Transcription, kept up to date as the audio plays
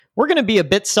We're going to be a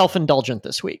bit self-indulgent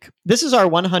this week. This is our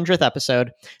 100th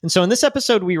episode, and so in this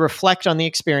episode, we reflect on the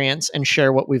experience and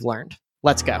share what we've learned.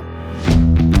 Let's go.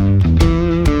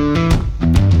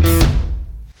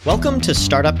 Welcome to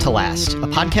Startup to Last, a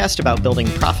podcast about building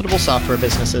profitable software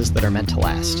businesses that are meant to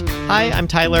last. Hi, I'm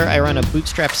Tyler. I run a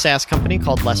bootstrap SaaS company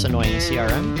called Less Annoying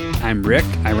CRM. I'm Rick.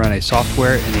 I run a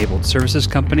software-enabled services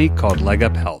company called Leg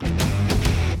Up Health.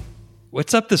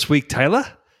 What's up this week, Tyler?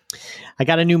 I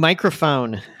got a new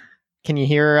microphone. Can you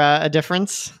hear a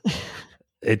difference?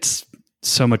 It's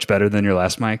so much better than your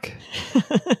last mic.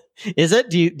 Is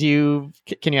it?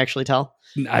 Can you actually tell?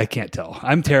 I can't tell.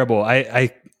 I'm terrible.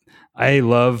 I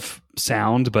love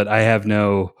sound, but I have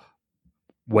no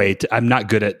way to, I'm not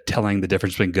good at telling the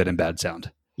difference between good and bad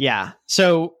sound. Yeah.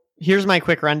 So here's my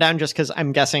quick rundown, just because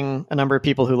I'm guessing a number of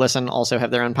people who listen also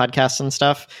have their own podcasts and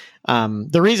stuff.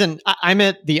 The reason I'm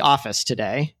at the office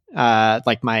today,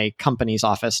 like my company's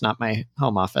office, not my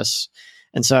home office.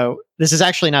 And so this is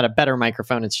actually not a better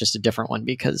microphone. It's just a different one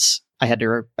because I had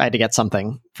to get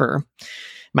something for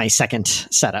my second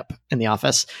setup in the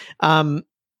office.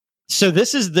 So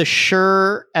this is the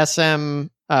Shure this is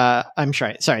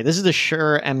the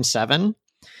Shure M7,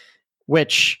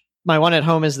 which my one at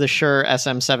home is the Shure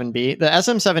SM7B. The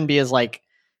SM7B is like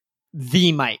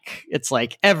the mic. It's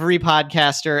like every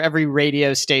podcaster, every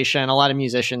radio station, a lot of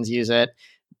musicians use it,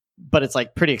 but it's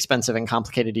like pretty expensive and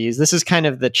complicated to use. This is kind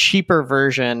of the cheaper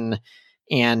version,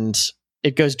 and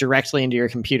it goes directly into your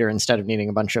computer instead of needing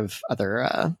a bunch of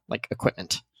other like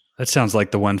equipment. That sounds like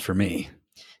the one for me.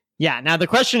 Yeah. Now the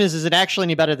question is it actually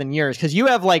any better than yours? Because you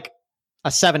have like a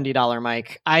 $70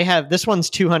 mic. I have, this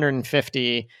one's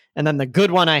 $250. And then the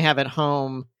good one I have at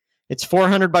home, it's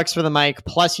 $400 for the mic.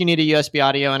 Plus you need a USB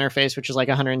audio interface, which is like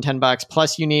 $110.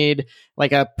 Plus you need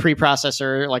like a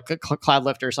preprocessor, like a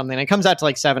Cloudlifter or something. It comes out to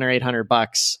like $700 or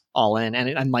 $800 all in.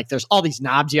 And I'm like, there's all these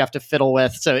knobs you have to fiddle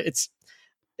with. So it's,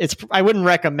 I wouldn't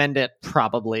recommend it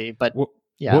probably, but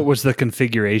yeah. What was the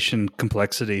configuration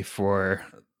complexity for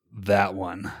that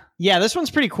one? Yeah, this one's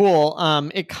pretty cool.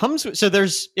 It plugs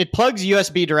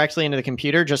USB directly into the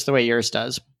computer just the way yours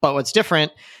does. But what's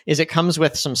different is it comes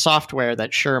with some software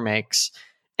that Shure makes,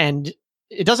 and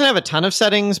it doesn't have a ton of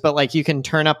settings, but like you can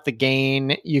turn up the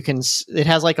gain. It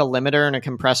has like a limiter and a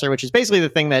compressor, which is basically the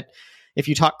thing that if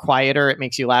you talk quieter, it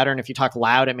makes you louder. And if you talk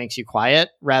loud, it makes you quiet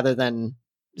rather than,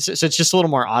 so it's just a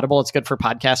little more audible. It's good for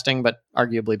podcasting, but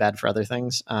arguably bad for other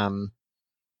things. So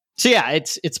yeah,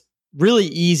 it's really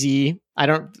easy. I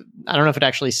don't know if it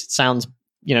actually sounds,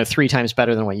 3 times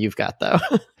better than what you've got though.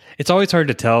 It's always hard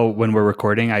to tell when we're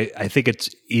recording. I think it's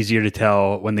easier to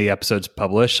tell when the episode's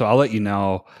published. So I'll let you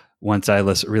know once I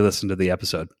re-listen to the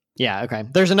episode. Yeah. Okay.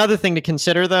 There's another thing to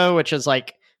consider though, which is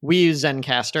like we use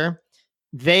Zencastr.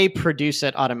 They produce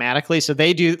it automatically. So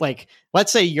they do, like,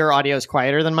 let's say your audio is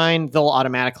quieter than mine, they'll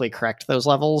automatically correct those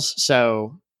levels.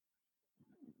 So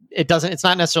it's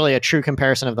not necessarily a true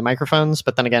comparison of the microphones,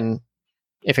 but then again,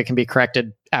 if it can be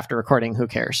corrected after recording, who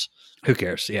cares? Who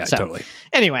cares? Yeah, so, totally.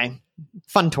 Anyway,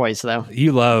 fun toys though.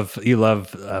 You love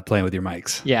playing with your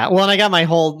mics. Yeah. Well, and I got my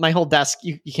whole desk.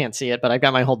 You can't see it, but I've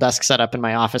got my whole desk set up in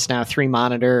my office now. 3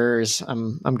 monitors.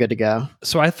 I'm good to go.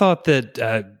 So I thought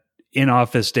that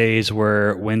in-office days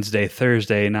were Wednesday,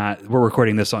 Thursday. We're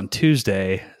recording this on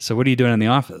Tuesday. So what are you doing in the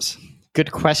office?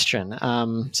 Good question.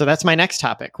 So that's my next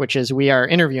topic, which is we are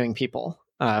interviewing people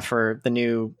for the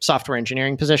new software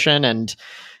engineering position. And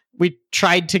we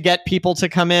tried to get people to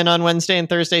come in on Wednesday and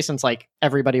Thursday since like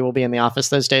everybody will be in the office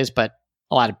those days. But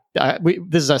a lot of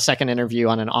this is a second interview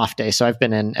on an off day. So I've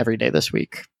been in every day this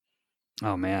week.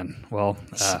 Oh man. Well,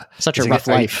 such a rough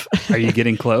life. Are you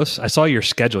getting close? I saw your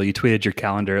schedule. You tweeted your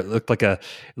calendar. It looked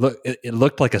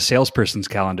like a salesperson's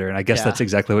calendar. And I guess that's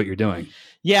exactly what you're doing.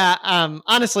 Yeah.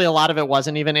 Honestly, a lot of it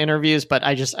wasn't even interviews, but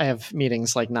I have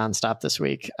meetings like nonstop this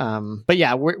week. But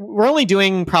yeah, we're only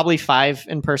doing probably 5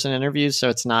 in-person interviews. So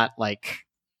it's not like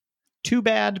too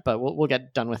bad, but we'll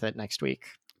get done with it next week.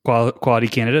 Quality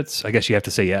candidates. I guess you have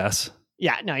to say yes.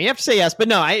 Yeah, no, you have to say yes, but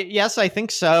no, I think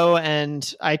so.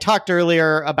 And I talked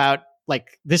earlier about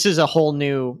like, this is a whole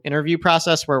new interview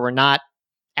process where we're not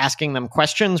asking them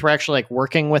questions. We're actually like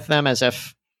working with them as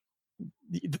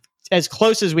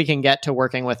close as we can get to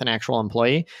working with an actual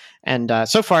employee. And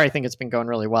so far, I think it's been going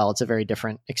really well. It's a very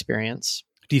different experience.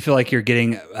 Do you feel like you're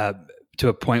getting to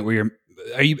a point where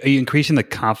are you increasing the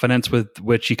confidence with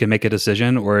which you can make a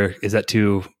decision, or is that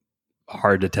too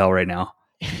hard to tell right now?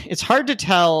 It's hard to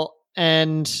tell.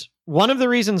 And one of the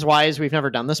reasons why is we've never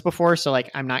done this before. So like,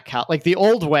 I'm not like the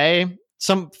old way,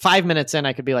 some 5 minutes in,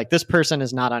 I could be like, this person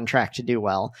is not on track to do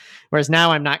well. Whereas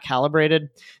now I'm not calibrated.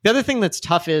 The other thing that's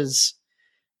tough is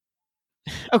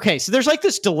okay, so there's like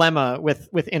this dilemma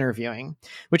with interviewing,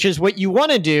 which is what you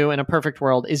want to do in a perfect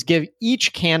world is give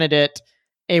each candidate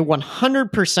a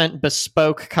 100%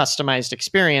 bespoke, customized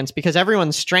experience because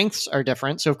everyone's strengths are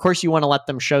different. So of course you want to let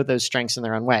them show those strengths in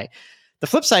their own way. The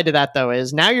flip side to that, though,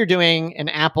 is now you're doing an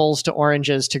apples to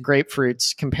oranges to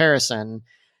grapefruits comparison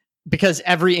because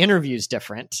every interview is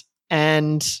different.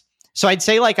 And so I'd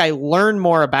say like I learn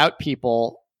more about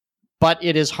people, but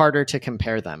it is harder to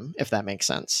compare them, if that makes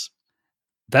sense.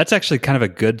 That's actually kind of a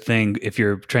good thing if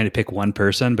you're trying to pick one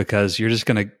person, because you're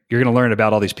going to learn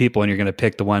about all these people and you're going to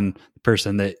pick the one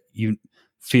person that you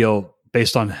feel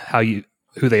based on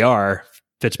who they are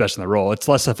fits best in the role. It's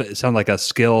less of it sounds like a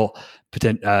skill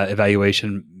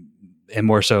evaluation and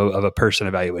more so of a person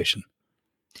evaluation.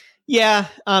 Yeah.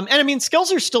 And I mean,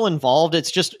 skills are still involved.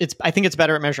 I think it's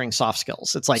better at measuring soft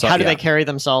skills. It's like, how do they carry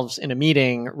themselves in a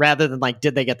meeting rather than like,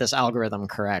 did they get this algorithm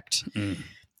correct?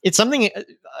 It's something,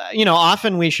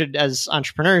 often we should, as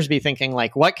entrepreneurs, be thinking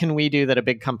like, what can we do that a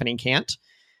big company can't?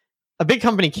 A big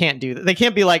company can't do that. They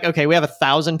can't be like, okay, we have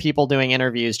 1,000 people doing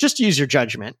interviews. Just use your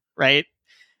judgment, right?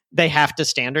 They have to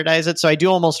standardize it. So I do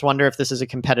almost wonder if this is a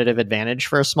competitive advantage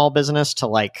for a small business to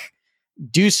like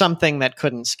do something that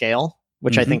couldn't scale,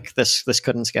 which I think this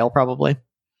couldn't scale probably.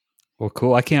 Well,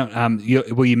 cool. I can't.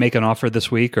 Will you make an offer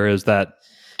this week, or is that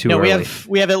too early?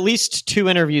 We have at least 2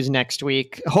 interviews next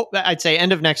week. I'd say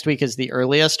end of next week is the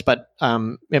earliest, but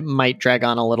it might drag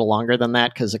on a little longer than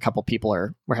that because a couple people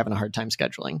we're having a hard time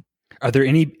scheduling.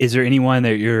 Is there anyone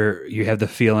that you have the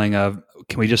feeling of,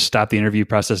 can we just stop the interview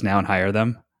process now and hire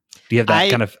them? Do you have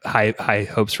that kind of high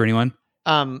hopes for anyone?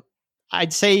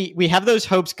 I'd say we have those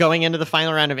hopes going into the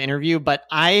final round of interview, but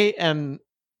I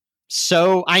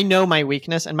know my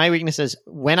weakness, and my weakness is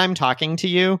when I'm talking to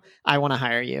you, I want to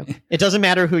hire you. It doesn't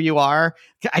matter who you are.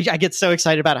 I get so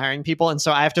excited about hiring people. And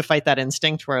so I have to fight that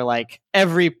instinct where like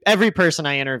every person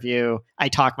I interview, I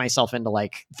talk myself into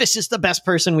like, this is the best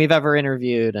person we've ever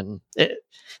interviewed. And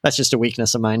that's just a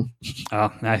weakness of mine.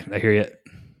 Oh, I hear you.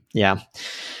 Yeah.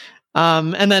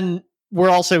 And then we're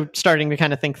also starting to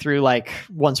kind of think through like,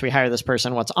 once we hire this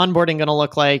person, what's onboarding going to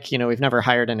look like? We've never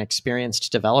hired an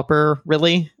experienced developer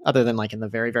really, other than like in the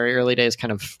very, very early days,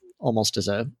 kind of almost as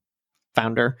a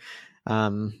founder.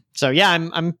 So yeah,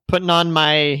 I'm putting on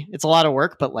it's a lot of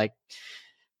work, but like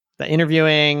the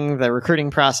interviewing, the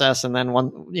recruiting process, and then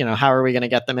how are we going to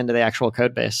get them into the actual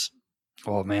code base?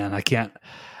 Oh man,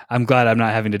 I'm glad I'm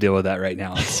not having to deal with that right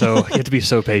now. So you have to be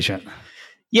so patient.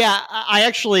 Yeah, I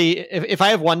actually, if I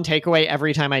have one takeaway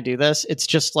every time I do this, it's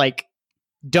just like,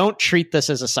 don't treat this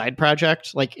as a side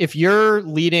project. Like if you're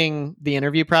leading the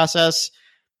interview process,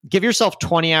 give yourself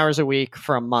 20 hours a week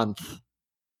for a month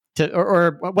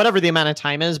or whatever the amount of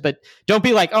time is, but don't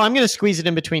be like, oh, I'm going to squeeze it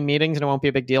in between meetings and it won't be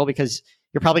a big deal, because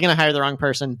you're probably going to hire the wrong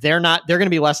person. They're going to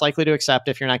be less likely to accept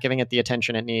if you're not giving it the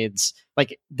attention it needs.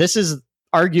 Like this is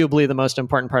arguably the most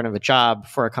important part of a job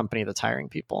for a company that's hiring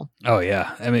people. Oh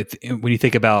yeah. I mean, when you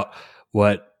think about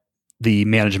what the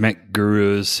management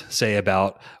gurus say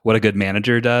about what a good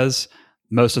manager does,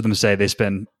 most of them say they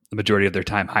spend the majority of their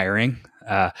time hiring.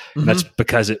 And that's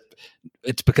because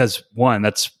it's because one,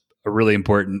 that's a really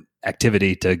important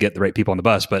activity to get the right people on the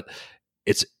bus, but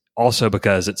it's also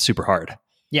because it's super hard.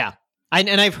 Yeah.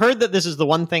 And I've heard that this is the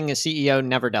one thing a CEO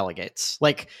never delegates.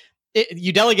 Like,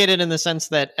 you delegate it in the sense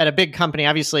that at a big company,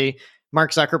 obviously,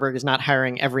 Mark Zuckerberg is not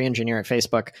hiring every engineer at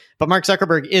Facebook, but Mark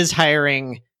Zuckerberg is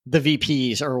hiring the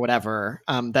VPs or whatever.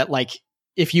 That like,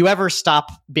 if you ever stop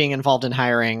being involved in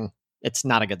hiring, it's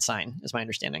not a good sign, is my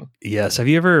understanding. Yes. Have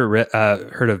you ever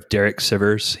heard of Derek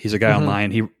Sivers? He's a guy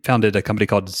online. He founded a company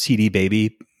called CD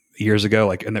Baby years ago,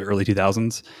 like in the early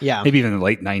 2000s. Yeah. Maybe even in the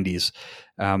late 90s.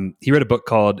 He wrote a book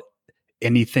called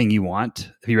Anything You Want.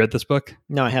 Have you read this book?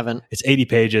 No, I haven't. It's 80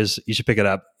 pages. You should pick it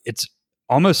up. It's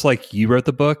almost like you wrote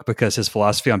the book because his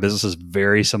philosophy on business is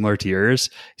very similar to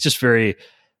yours. It's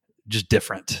just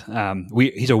different.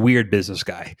 He's a weird business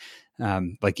guy,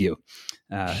 like you,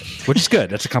 which is good.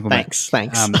 That's a compliment.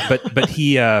 Thanks. But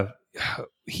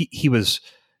he was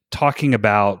talking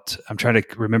about, I'm trying to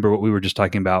remember what we were just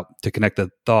talking about to connect the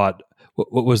thought.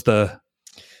 What was the...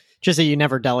 Just that you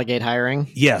never delegate hiring.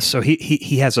 Yes. So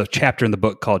he has a chapter in the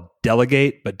book called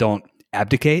Delegate, but Don't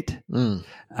Abdicate.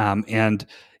 And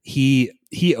he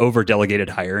over delegated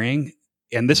hiring.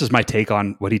 And this is my take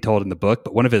on what he told in the book.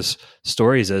 But one of his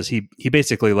stories is he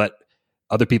basically let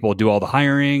other people do all the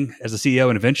hiring as a CEO.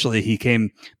 And eventually he came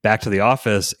back to the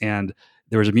office and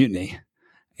there was a mutiny.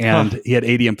 And he had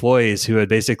 80 employees who had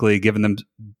basically given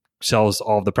themselves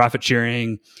all of the profit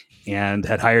sharing and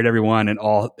had hired everyone, and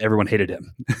everyone hated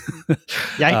him.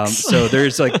 Yikes. So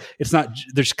there's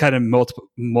there's kind of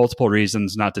multiple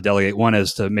reasons not to delegate. One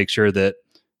is to make sure that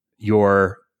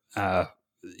you're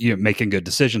making good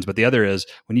decisions, but the other is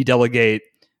when you delegate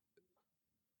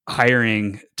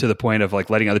hiring to the point of like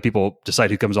letting other people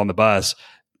decide who comes on the bus,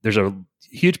 there's a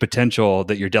huge potential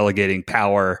that you're delegating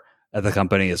power at the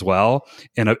company as well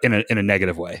in a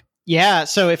negative way. Yeah.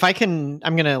 So if I'm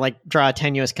going to like draw a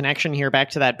tenuous connection here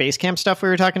back to that Basecamp stuff we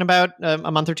were talking about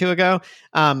a month or two ago.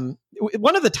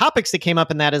 One of the topics that came up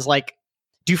in that is like,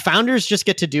 do founders just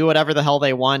get to do whatever the hell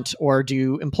they want, or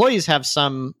do employees have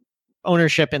some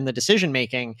ownership in the decision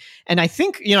making? And I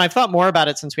think, I've thought more about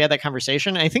it since we had that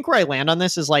conversation. And I think where I land on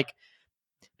this is like,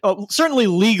 certainly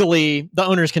legally, the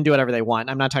owners can do whatever they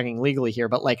want. I'm not talking legally here,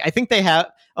 but like, I think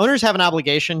owners have an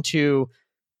obligation to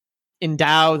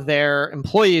endow their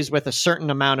employees with a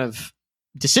certain amount of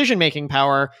decision-making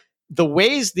power. The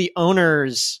way the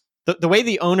owners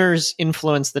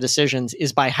influence the decisions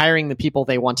is by hiring the people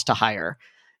they want to hire.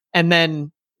 And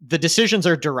then the decisions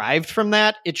are derived from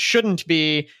that. It shouldn't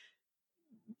be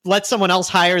let someone else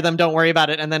hire them, don't worry about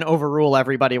it, and then overrule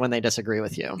everybody when they disagree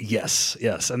with you. Yes.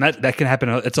 And that can happen.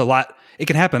 It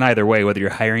can happen either way, whether you're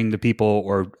hiring the people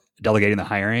or delegating the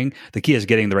hiring. The key is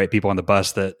getting the right people on the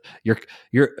bus that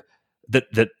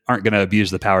that aren't going to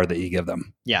abuse the power that you give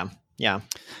them. Yeah.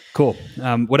 Cool.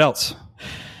 What else?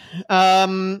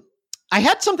 I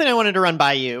had something I wanted to run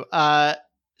by you.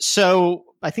 So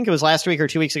I think it was last week or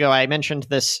 2 weeks ago, I mentioned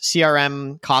this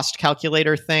CRM cost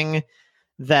calculator thing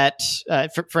that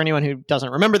for anyone who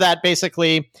doesn't remember that,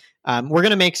 basically, we're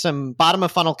going to make some bottom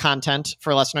of funnel content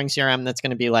for Less Annoying CRM that's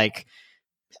going to be like,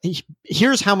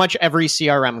 here's how much every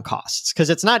CRM costs, because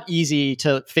it's not easy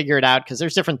to figure it out because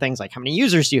there's different things like how many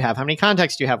users do you have, how many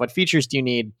contacts do you have, what features do you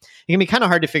need. It can be kind of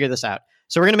hard to figure this out.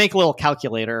 So we're going to make a little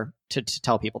calculator to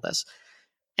tell people this.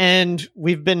 And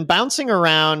we've been bouncing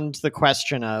around the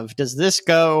question of, does this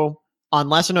go on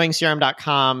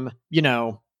lessannoyingcrm.com,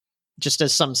 just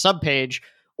as some subpage,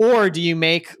 or do you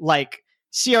make like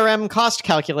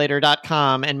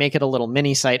crmcostcalculator.com and make it a little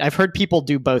mini site? I've heard people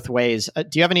do both ways.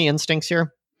 Do you have any instincts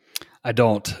here? I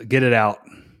don't. Get it out.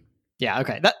 Yeah.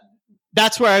 Okay.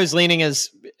 That's where I was leaning.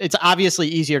 Is it's obviously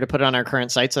easier to put it on our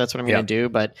current site, so that's what I'm going to do.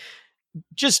 But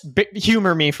just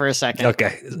humor me for a second.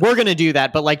 Okay. We're going to do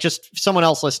that, but like just someone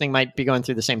else listening might be going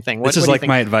through the same thing. This is like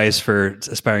my advice for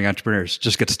aspiring entrepreneurs.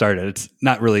 Just get started. It's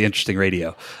not really interesting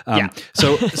radio.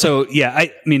 So yeah,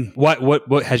 I mean,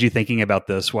 what has you thinking about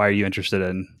this? Why are you interested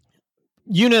in?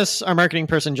 Eunice, our marketing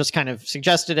person, just kind of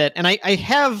suggested it. And I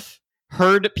have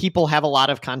heard people have a lot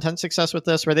of content success with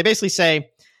this, where they basically say,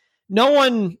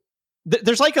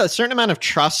 there's like a certain amount of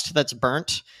trust that's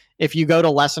burnt if you go to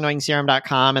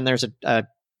lessannoyingcrm.com and there's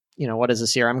what is a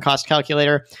CRM cost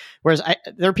calculator? Whereas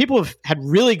there are people who've had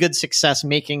really good success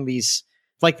making these,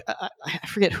 like, I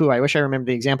forget who, I wish I remember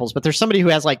the examples, but there's somebody who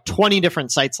has like 20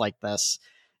 different sites like this.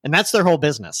 And that's their whole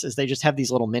business, is they just have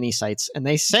these little mini sites. And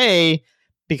they say,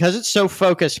 because it's so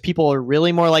focused, people are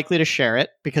really more likely to share it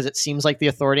because it seems like the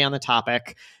authority on the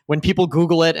topic. When people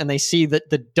Google it and they see that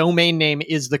the domain name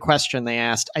is the question they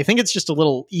asked, I think it's just a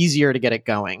little easier to get it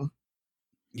going.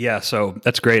 Yeah, so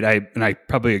that's great. I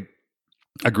probably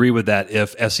agree with that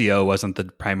if SEO wasn't the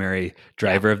primary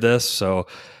driver of this. So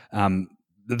the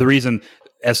reason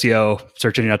SEO,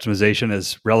 search engine optimization,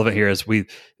 is relevant here is we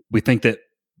think that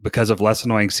because of Less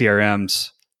Annoying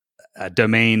CRM's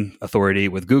domain authority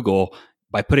with Google,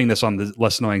 by putting this on the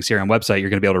Less Annoying CRM website, you're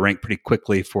going to be able to rank pretty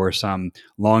quickly for some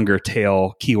longer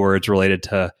tail keywords related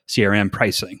to CRM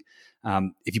pricing.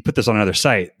 If you put this on another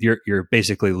site, you're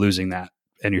basically losing that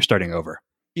and you're starting over.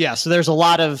 Yeah, so there's a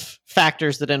lot of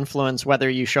factors that influence whether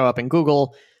you show up in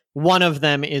Google. One of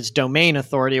them is domain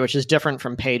authority, which is different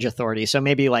from page authority. So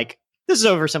maybe like, this is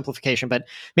oversimplification, but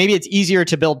maybe it's easier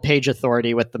to build page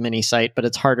authority with the mini site, but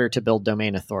it's harder to build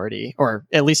domain authority, or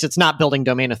at least it's not building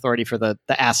domain authority for the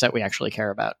asset we actually care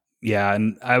about. Yeah,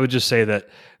 and I would just say that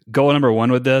goal number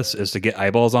one with this is to get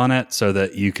eyeballs on it so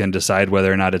that you can decide whether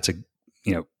or not it's a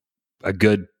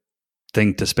good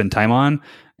thing to spend time on.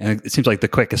 And it seems like the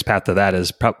quickest path to that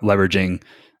is leveraging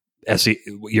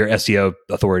your SEO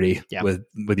authority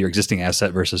with your existing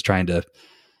asset versus trying to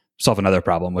solve another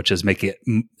problem, which is make it.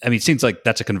 I mean, it seems like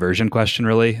that's a conversion question,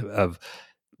 really. Of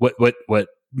what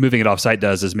moving it offsite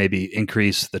does is maybe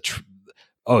increase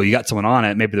you got someone on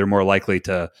it. Maybe they're more likely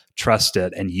to trust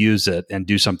it and use it and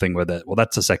do something with it. Well,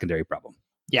 that's a secondary problem.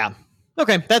 Yeah.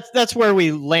 Okay. That's where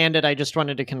we landed. I just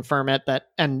wanted to confirm it,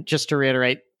 and just to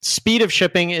reiterate, speed of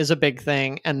shipping is a big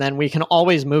thing. And then we can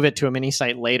always move it to a mini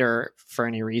site later for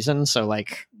any reason. So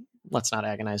like, let's not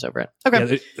agonize over it.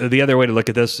 Okay. Yeah, the other way to look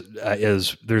at this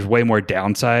is there's way more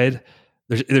downside.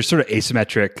 There's sort of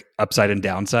asymmetric upside and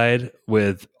downside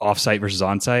with offsite versus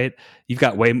onsite. You've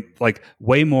got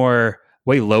way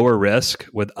lower risk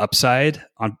with upside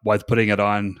on with putting it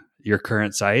on your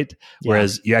current site,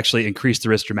 whereas you actually increase the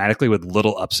risk dramatically with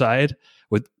little upside,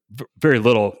 with very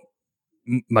little,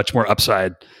 much more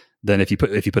upside than if you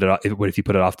put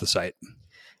it off the site.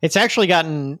 It's actually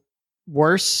gotten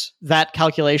worse, that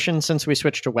calculation, since we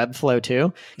switched to Webflow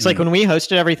too. It's like when we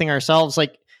hosted everything ourselves,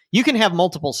 like you can have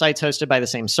multiple sites hosted by the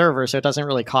same server, so it doesn't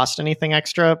really cost anything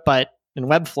extra. But in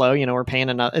Webflow, we're paying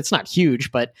enough. It's not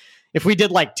huge, but if we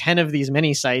did like 10 of these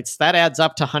mini sites, that adds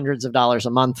up to hundreds of dollars a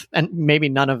month, and maybe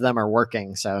none of them are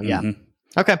working. So yeah.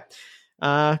 Okay.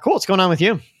 Cool. What's going on with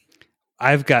you?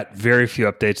 I've got very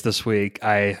few updates this week.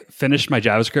 I finished my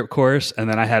JavaScript course, and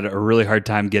then I had a really hard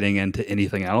time getting into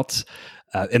anything else.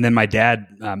 And then my dad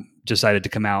decided to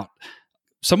come out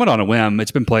somewhat on a whim.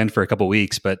 It's been planned for a couple of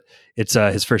weeks, but it's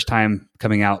his first time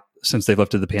coming out since they've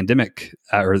lifted the pandemic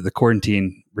or the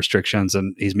quarantine restrictions,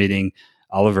 and he's meeting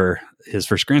Oliver, his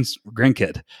first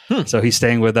grandkid. So he's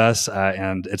staying with us,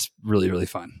 and it's really, really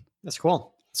fun. That's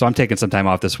cool. So I'm taking some time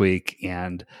off this week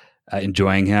and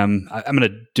enjoying him. I'm going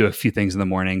to do a few things in the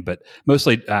morning, but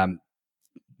mostly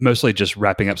just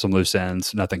wrapping up some loose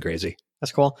ends. Nothing crazy.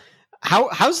 That's cool.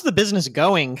 How's the business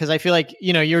going? Because I feel like,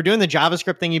 you're doing the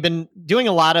JavaScript thing. You've been doing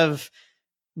a lot of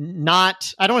I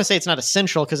don't want to say it's not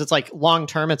essential, because it's like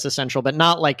long-term it's essential, but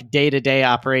not like day-to-day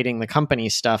operating the company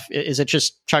stuff. Is it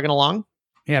just chugging along?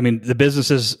 Yeah, I mean, the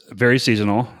business is very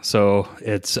seasonal. So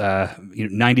it's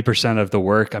 90% of the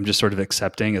work I'm just sort of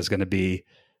accepting is going to be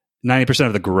 90%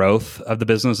 of the growth of the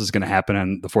business is going to happen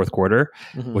in the fourth quarter,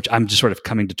 which I'm just sort of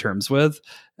coming to terms with.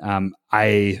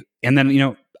 I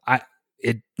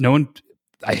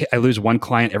lose one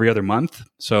client every other month.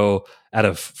 So out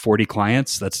of 40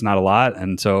 clients, that's not a lot.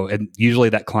 And usually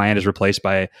that client is replaced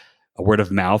by a word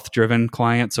of mouth driven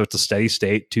client. So it's a steady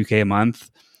state, $2,000 a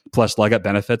month plus leg up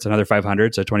benefits, another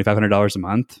 $500. So $2,500 a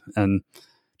month, and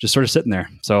just sort of sitting there.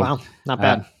 So wow, not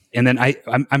bad. And then I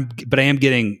am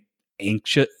getting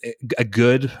anxious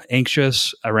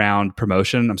around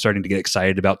promotion. I'm starting to get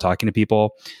excited about talking to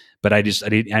people, but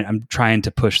I'm trying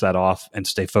to push that off and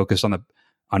stay focused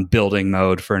on building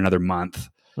mode for another month,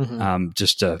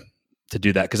 just to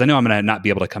do that. Cause I know I'm going to not be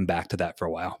able to come back to that for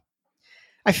a while.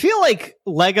 I feel like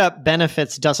leg up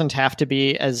benefits doesn't have to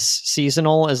be as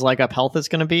seasonal as leg up health is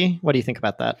going to be. What do you think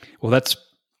about that? Well,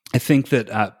 I think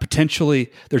that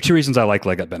potentially there are two reasons I like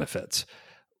leg up benefits.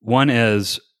 One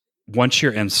is once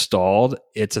you're installed,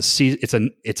 it's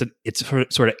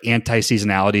sort of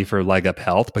anti-seasonality for leg up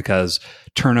health, because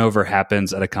turnover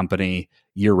happens at a company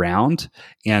year round,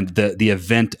 and the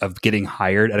event of getting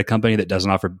hired at a company that doesn't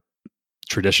offer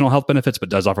traditional health benefits but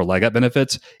does offer leg up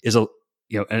benefits is a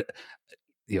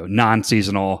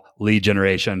non-seasonal lead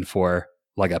generation for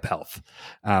leg up health.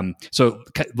 So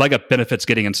leg up benefits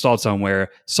getting installed somewhere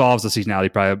solves the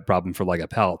seasonality problem for leg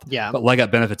up health. Yeah. But leg up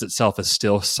benefits itself is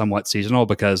still somewhat seasonal,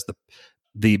 because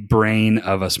the brain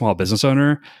of a small business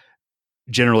owner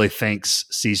generally thinks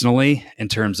seasonally in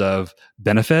terms of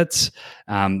benefits,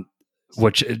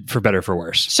 which for better or for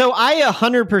worse. So I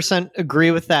 100%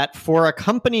 agree with that. For a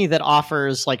company that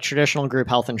offers like traditional group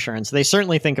health insurance, they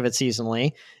certainly think of it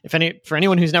seasonally. For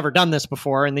anyone who's never done this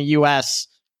before, in the US,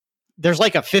 there's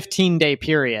like a 15-day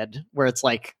period where it's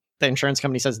like the insurance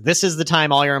company says, this is the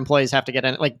time all your employees have to get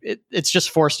in. Like it's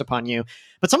just forced upon you.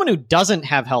 But someone who doesn't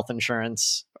have health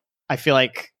insurance, I feel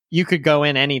like you could go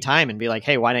in any time and be like,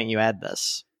 hey, why don't you add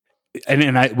this?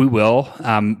 And we will.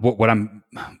 What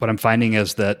I'm finding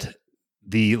is that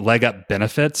the leg up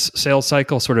benefits sales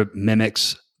cycle sort of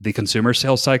mimics the consumer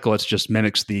sales cycle. It just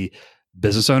mimics the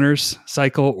business owner's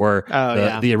cycle, or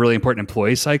the really important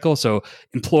employee cycle. So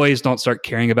employees don't start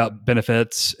caring about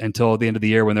benefits until the end of the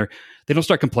year, when they don't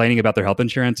start complaining about their health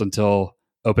insurance until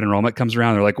open enrollment comes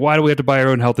around. They're like, why do we have to buy our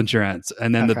own health insurance?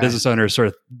 And then the business owner is sort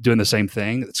of doing the same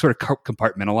thing. It's sort of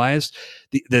compartmentalized.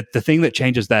 The thing that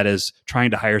changes that is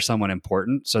trying to hire someone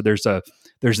important. So there's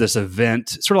this event,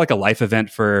 sort of like a life event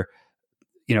for,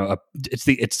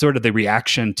 it's sort of the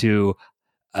reaction to,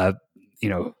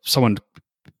 someone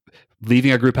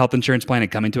leaving a group health insurance plan and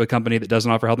coming to a company that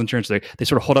doesn't offer health insurance. They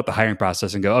sort of hold up the hiring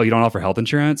process and go, oh, you don't offer health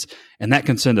insurance? And that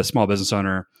can send a small business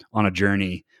owner on a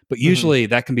journey. But usually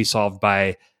that can be solved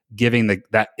by giving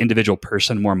that individual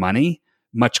person more money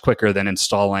much quicker than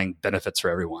installing benefits for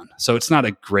everyone. So it's not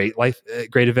a great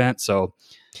event. So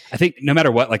I think no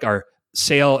matter what, like our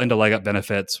sale into leg up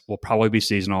benefits will probably be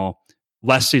seasonal,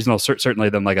 less seasonal certainly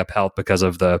than leg up health, because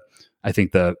of the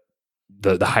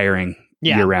hiring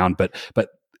year round. But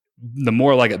the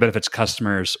more Leg Up Benefits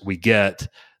customers we get,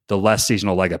 the less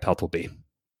seasonal Leg Up Health will be.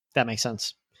 That makes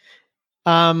sense.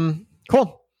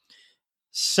 Cool.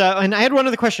 So, and I had one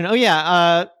other question. Oh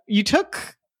yeah. You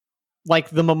took like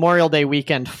the Memorial Day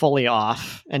weekend fully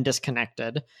off and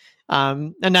disconnected.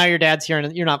 And now your dad's here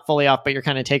and you're not fully off, but you're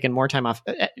kind of taking more time off.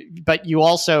 But you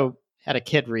also had a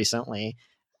kid recently.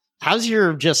 How's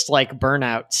your just like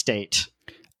burnout state?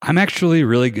 I'm actually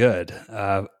really good.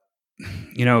 Once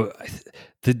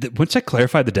I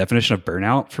clarified the definition of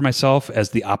burnout for myself as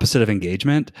the opposite of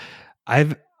engagement,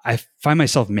 I find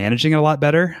myself managing it a lot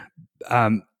better.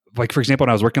 Like for example, when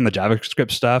I was working on the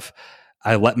JavaScript stuff,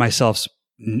 I let myself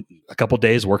a couple of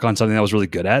days work on something that I was really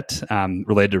good at,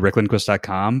 related to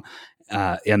ricklindquist.com,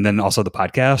 and then also the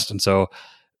podcast. And so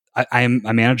I'm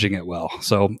managing it well.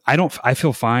 So I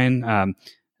feel fine.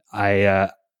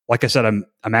 Like I said,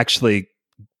 I'm actually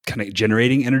kind of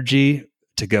generating energy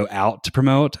to go out to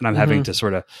promote, and I'm having to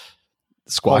sort of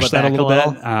squash that a little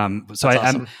bit. So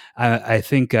awesome. I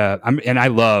think, and I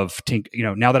love,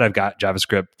 now that I've got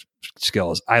JavaScript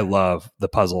skills, I love the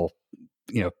puzzle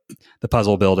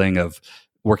building of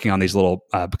working on these little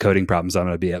coding problems I'm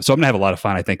going to be at. So I'm going to have a lot of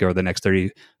fun, I think, over the next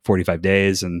 30, 45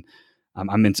 days. And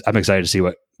I'm excited to see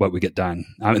what we get done.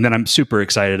 And then I'm super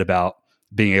excited about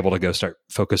being able to go start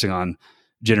focusing on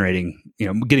generating,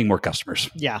 getting more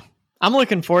customers. Yeah. I'm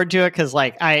looking forward to it because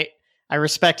like I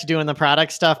respect doing the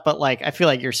product stuff, but like I feel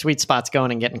like your sweet spot's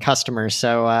going and getting customers.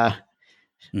 So I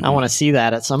want to see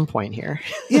that at some point here.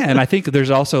 Yeah. And I think there's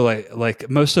also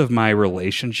like most of my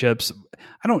relationships,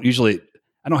 I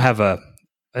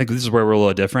think this is where we're a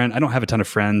little different. I don't have a ton of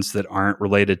friends that aren't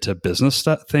related to business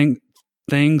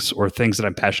things or things that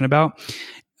I'm passionate about,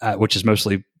 which is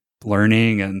mostly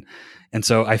learning. And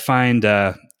so I find,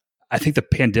 I think the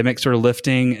pandemic sort of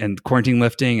lifting and quarantine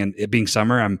lifting and it being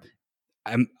summer,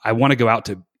 I want to go out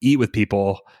to eat with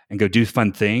people and go do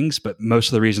fun things. But most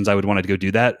of the reasons I would want to go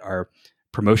do that are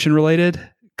promotion related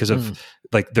because of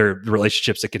like their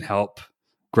relationships that can help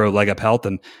grow Leg Up Health.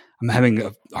 And I'm having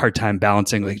a hard time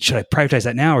balancing, like, should I prioritize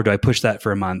that now or do I push that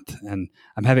for a month? And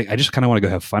I just kind of want to go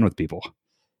have fun with people.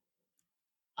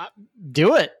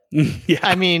 Do it. Yeah.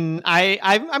 I mean,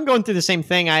 I'm going through the same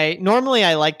thing. I normally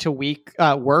like to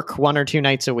work 1 or 2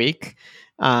 nights a week.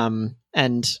 And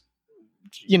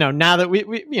now that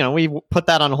we put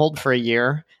that on hold for a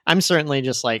year, I'm certainly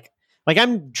just like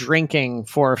I'm drinking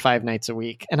 4 or 5 nights a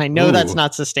week. And I know that's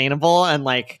not sustainable. And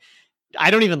like,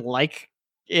 I don't even like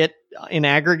it in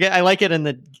aggregate. I like it in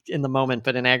the moment,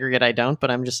 but in aggregate, I don't.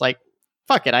 But I'm just like,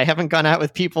 fuck it. I haven't gone out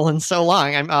with people in so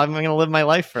long. I'm going to live my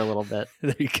life for a little bit.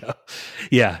 There you go.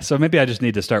 Yeah. So maybe I just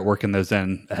need to start working those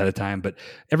in ahead of time. But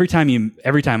every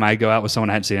time I go out with someone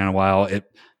I hadn't seen in a while, it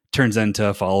turns into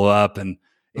a follow up and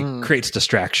it creates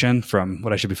distraction from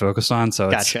what I should be focused on.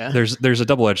 So gotcha. There's a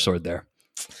double-edged sword there.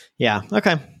 Yeah.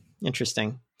 Okay.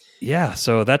 Interesting. Yeah.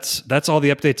 So that's all the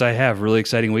updates I have. Really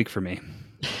exciting week for me.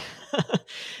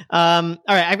 All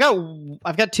right,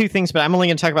 I've got 2 things, but I'm only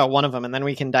going to talk about one of them, and then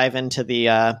we can dive into the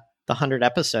 100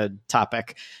 episode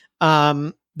topic.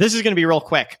 This is going to be real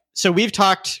quick. So we've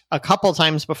talked a couple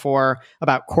times before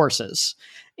about courses,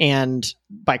 and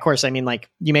by course I mean like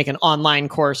you make an online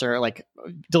course or like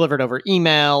delivered over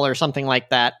email or something like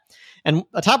that. And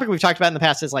a topic we've talked about in the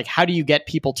past is like how do you get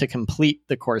people to complete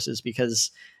the courses,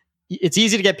 because it's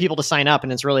easy to get people to sign up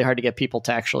and it's really hard to get people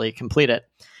to actually complete it.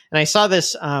 And I saw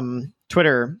this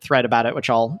Twitter thread about it, which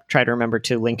I'll try to remember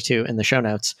to link to in the show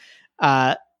notes,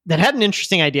 that had an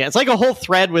interesting idea. It's like a whole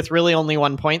thread with really only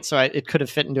one point, so it could have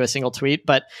fit into a single tweet.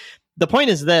 But the point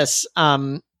is this.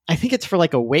 I think it's for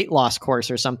like a weight loss course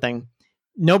or something.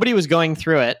 Nobody was going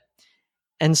through it.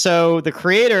 And so the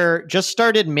creator just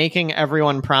started making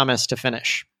everyone promise to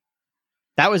finish.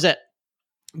 That was it.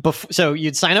 So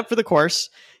you'd sign up for the course.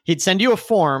 He'd send you a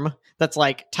form that's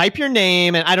like, type your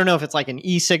name. And I don't know if it's like an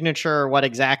e-signature or what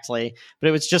exactly, but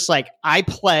it was just like, I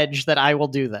pledge that I will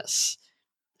do this.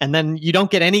 And then you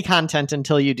don't get any content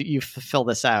until you fill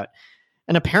this out.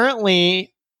 And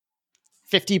apparently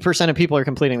 50% of people are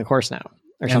completing the course now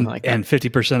or something like that. And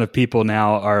 50% of people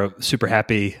now are super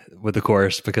happy with the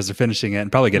course because they're finishing it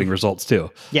and probably getting results too.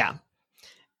 Yeah.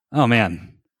 Oh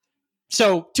man.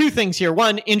 So 2 things here.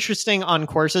 1, interesting on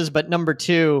courses, but number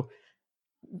 2,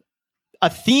 a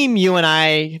theme you and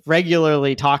I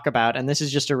regularly talk about, and this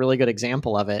is just a really good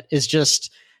example of it, is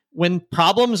just when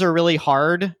problems are really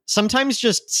hard, sometimes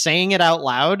just saying it out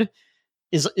loud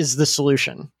is the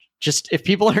solution. Just if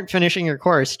people aren't finishing your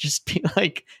course, just be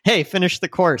like, hey, finish the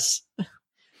course.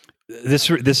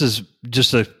 This is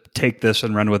just to take this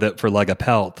and run with it for Leg Up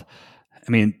Health.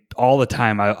 I mean, all the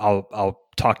time I'll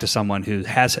talk to someone who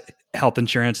has health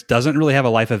insurance, doesn't really have a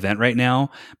life event right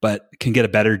now, but can get a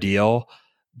better deal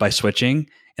by switching,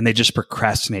 and they just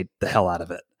procrastinate the hell out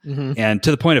of it. Mm-hmm. And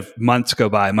to the point of months go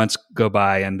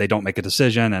by, and they don't make a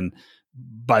decision. And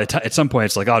by the time, at some point,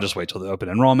 it's like, I'll just wait till the open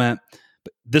enrollment.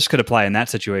 But this could apply in that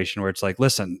situation where it's like,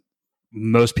 listen,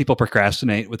 most people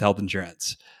procrastinate with health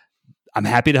insurance. I'm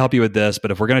happy to help you with this,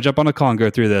 but if we're going to jump on a call and go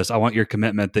through this, I want your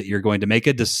commitment that you're going to make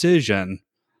a decision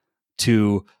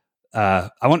to, I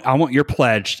want your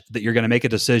pledge that you're going to make a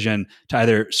decision to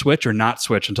either switch or not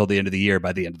switch until the end of the year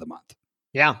by the end of the month.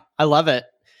 Yeah, I love it.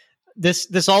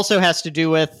 This also has to do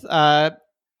with,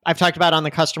 I've talked about on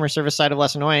the customer service side of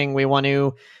Less Annoying, we want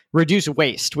to reduce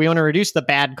waste. We want to reduce the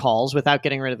bad calls without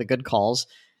getting rid of the good calls.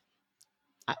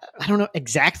 I don't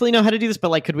exactly know how to do this,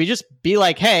 but like, could we just be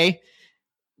like, hey,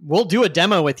 we'll do a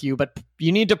demo with you, but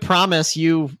you need to promise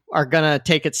you are going to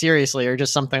take it seriously, or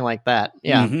just something like that.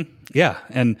 Yeah. Mm-hmm. Yeah.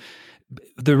 And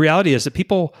the reality is that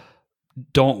people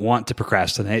don't want to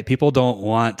procrastinate. People don't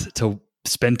want to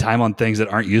spend time on things that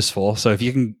aren't useful. So if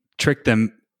you can trick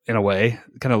them in a way,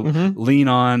 kind of lean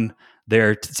on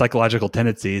their psychological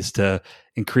tendencies to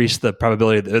increase the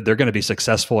probability that they're going to be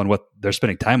successful in what they're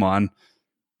spending time on,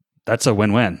 that's a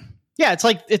win-win. Yeah,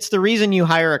 it's the reason you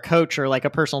hire a coach or like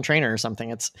a personal trainer or something.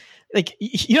 It's like,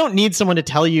 you don't need someone to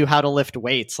tell you how to lift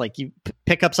weights. Like, you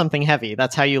pick up something heavy.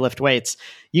 That's how you lift weights.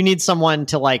 You need someone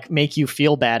to like make you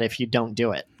feel bad if you don't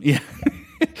do it. Yeah.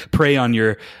 Prey on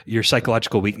your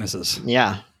psychological weaknesses.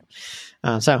 Yeah.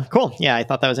 So cool. Yeah, I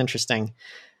thought that was interesting.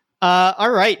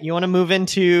 All right. You want to move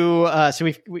into, so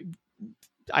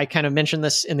I kind of mentioned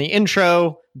this in the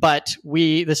intro, but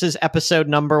this is episode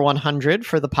number 100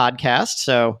 for the podcast.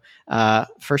 So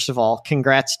first of all,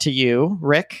 congrats to you,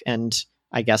 Rick, and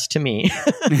I guess to me.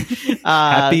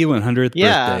 Happy 100th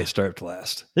birthday, Start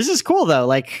Last. This is cool though.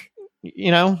 Like,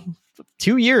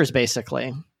 2 years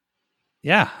basically.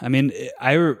 Yeah. I mean,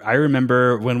 I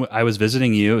remember when I was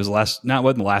visiting you, it was wasn't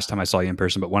the last time I saw you in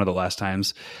person, but one of the last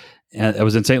times. And I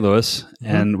was in St. Louis,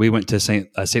 and we went to St.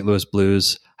 Louis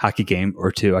Blues hockey game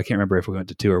or two. I can't remember if we went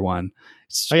to two or one.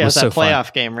 It was that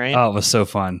playoff game, right? Oh, it was so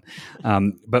fun.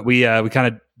 But we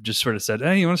kind of just sort of said,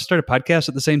 hey, you want to start a podcast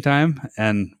at the same time?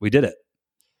 And we did it.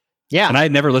 Yeah. And I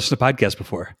had never listened to podcasts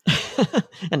before.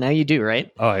 And now you do,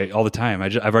 right? Oh, all the time.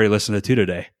 I've already listened to 2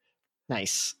 today.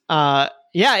 Nice. Yeah.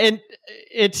 And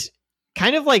it's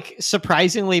kind of like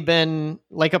surprisingly been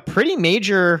like a pretty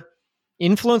major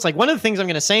influence. Like, one of the things I'm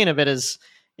going to say in a bit is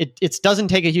it doesn't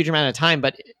take a huge amount of time,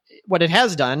 but what it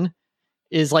has done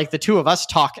is like the two of us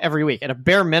talk every week at a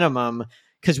bare minimum,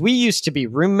 because we used to be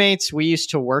roommates. We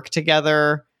used to work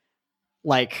together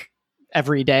like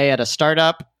every day at a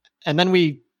startup. And then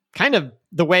we kind of,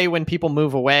 the way when people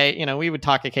move away, we would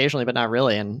talk occasionally, but not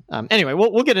really. And anyway,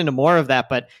 we'll get into more of that,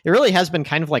 but it really has been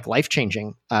kind of like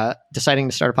life-changing, deciding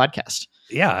to start a podcast.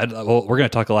 Yeah. Well, we're going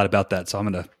to talk a lot about that. So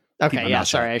I'm going to Okay. Yeah.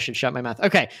 Sorry. I should shut my mouth.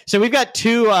 Okay. So we've got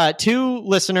two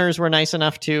listeners were nice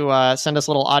enough to send us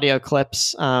little audio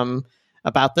clips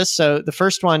about this. So the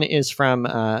first one is from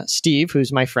Steve,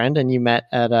 who's my friend, and you met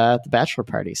at the bachelor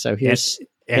party. So here's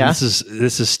this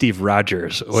is Steve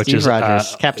Rogers,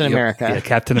 Captain America. Yeah,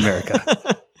 Captain America.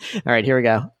 All right. Here we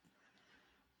go.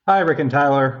 Hi, Rick and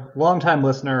Tyler, longtime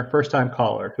listener, first-time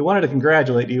caller, who wanted to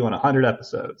congratulate you on 100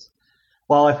 episodes.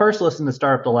 While I first listened to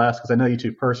Startup to Last because I know you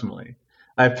two personally,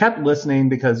 I've kept listening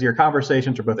because your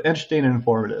conversations are both interesting and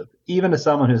informative, even to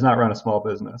someone who's not run a small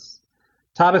business.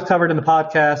 Topics covered in the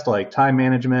podcast, like time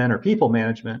management or people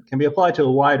management, can be applied to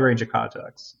a wide range of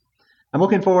contexts. I'm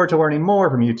looking forward to learning more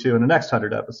from you two in the next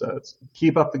 100 episodes.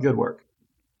 Keep up the good work.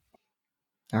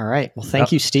 All right. Well,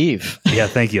 thank you, Steve. Yeah,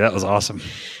 thank you. That was awesome.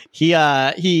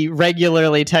 He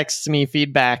regularly texts me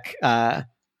feedback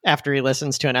after he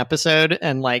listens to an episode,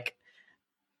 and like,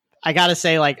 I gotta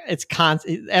say, like, it's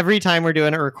every time we're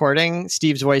doing a recording,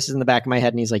 Steve's voice is in the back of my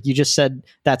head, and he's like, "You just said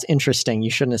that's interesting. You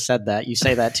shouldn't have said that. You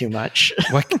say that too much."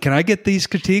 What, can I get these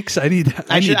critiques? I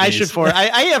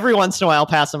every once in a while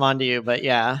pass them on to you, but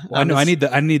yeah. Well, I need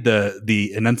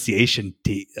the enunciation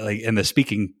and the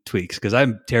speaking tweaks, because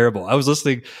I'm terrible. I was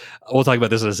listening. We'll talk about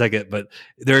this in a second, but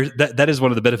that is one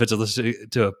of the benefits of listening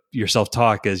to yourself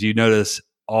talk, is you notice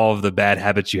all of the bad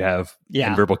habits you have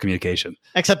in verbal communication.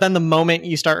 Except then the moment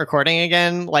you start recording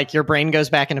again, like, your brain goes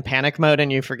back into panic mode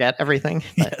and you forget everything.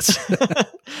 Yes.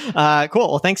 Cool.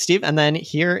 Well, thanks, Steve. And then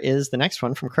here is the next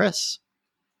one from Chris.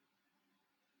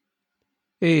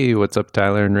 Hey, what's up,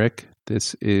 Tyler and Rick?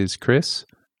 This is Chris,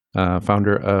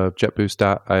 founder of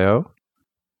JetBoost.io.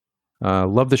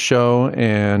 Love the show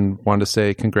and want to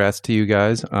say congrats to you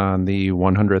guys on the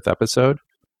 100th episode.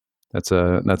 That's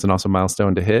an awesome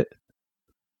milestone to hit.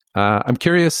 I'm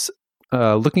curious,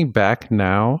 looking back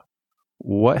now,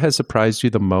 what has surprised you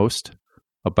the most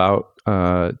about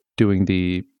doing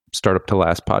the Startup to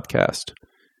Last podcast?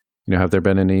 Have there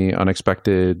been any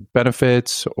unexpected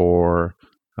benefits or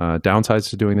downsides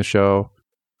to doing the show?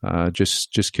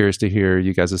 Just curious to hear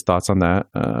you guys' thoughts on that,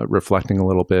 reflecting a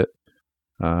little bit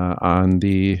on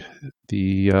the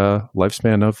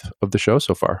lifespan of the show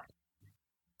so far.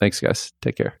 Thanks, guys.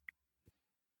 Take care.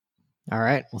 All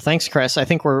right. Well, thanks, Chris. I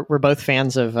think we're both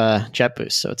fans of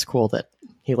JetBoost, so it's cool that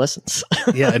he listens.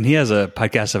 Yeah, and he has a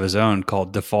podcast of his own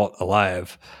called Default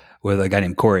Alive with a guy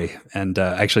named Corey. And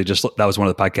actually, that was one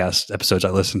of the podcast episodes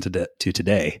I listened to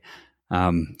today.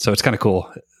 So it's kind of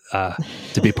cool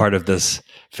to be part of this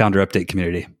founder update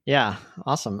community. Yeah,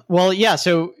 awesome. Well, yeah,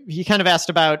 so you kind of asked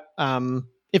about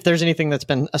if there's anything that's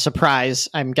been a surprise.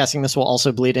 I'm guessing this will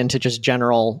also bleed into just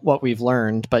general what we've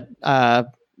learned. But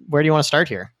where do you want to start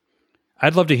here?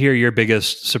 I'd love to hear your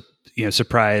biggest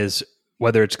surprise,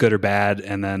 whether it's good or bad.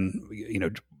 And then,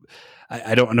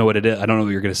 I don't know what it is. I don't know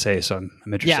what you're going to say. So I'm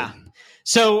interested. Yeah.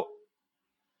 So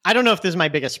I don't know if this is my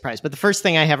biggest surprise, but the first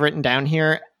thing I have written down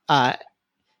here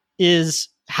is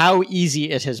how easy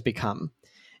it has become.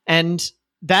 And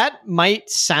that might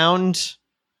sound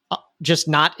just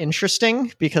not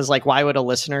interesting because why would a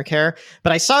listener care?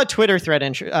 But I saw a Twitter thread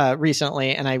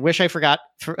recently, and I wish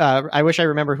I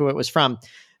remember who it was from.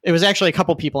 It was actually a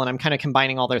couple people, and I'm kind of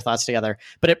combining all their thoughts together,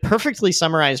 but it perfectly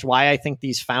summarized why I think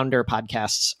these founder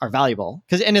podcasts are valuable.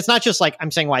 And it's not just I'm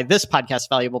saying why this podcast is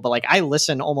valuable, but I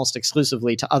listen almost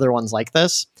exclusively to other ones like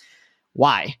this.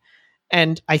 Why?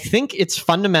 And I think it's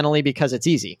fundamentally because it's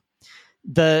easy.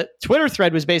 The Twitter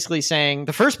thread was basically saying,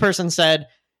 the first person said,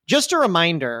 just a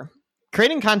reminder,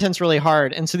 creating content's really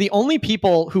hard. And so the only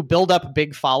people who build up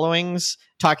big followings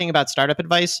talking about startup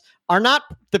advice are not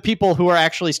the people who are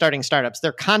actually starting startups.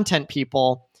 They're content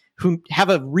people who have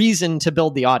a reason to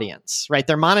build the audience, right?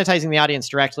 They're monetizing the audience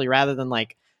directly rather than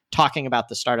talking about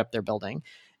the startup they're building.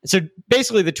 So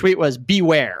basically the tweet was,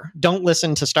 beware, don't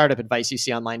listen to startup advice you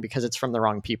see online because it's from the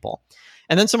wrong people.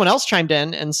 And then someone else chimed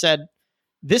in and said,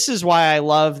 this is why I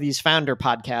love these founder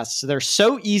podcasts. They're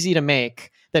so easy to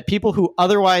make that people who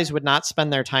otherwise would not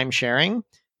spend their time sharing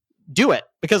do it.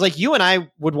 Because you and I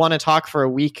would want to talk for a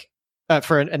week,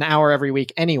 for an hour every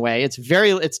week anyway.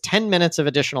 It's 10 minutes of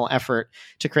additional effort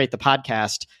to create the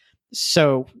podcast.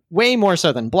 So way more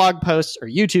so than blog posts or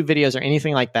YouTube videos or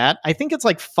anything like that. I think it's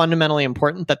fundamentally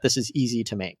important that this is easy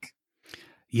to make.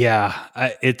 Yeah,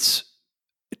 it's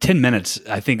 10 minutes.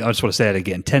 I think I just want to say it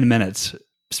again. 10 minutes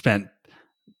spent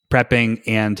prepping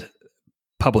and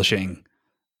publishing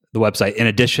the website in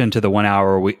addition to the 1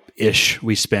 hour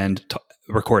we spend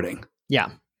recording. Yeah.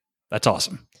 That's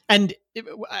awesome. And,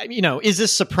 is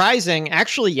this surprising?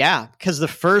 Actually, yeah, because the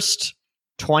first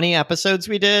 20 episodes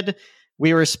we did,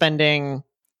 we were spending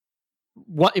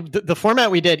the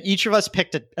format we did. Each of us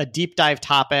picked a deep dive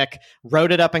topic,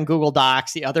 wrote it up in Google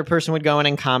Docs. The other person would go in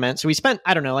and comment. So we spent,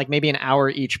 I don't know, maybe an hour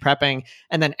each prepping.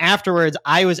 And then afterwards,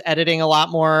 I was editing a lot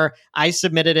more. I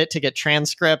submitted it to get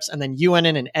transcripts. And then you went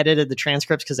in and edited the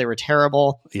transcripts because they were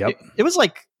terrible. Yep. It was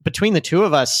between the two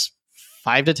of us,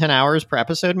 5 to 10 hours per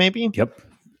episode, maybe. Yep.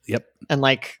 And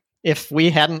if we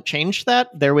hadn't changed that,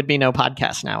 there would be no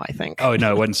podcast now, I think. Oh,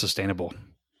 no, it wasn't sustainable.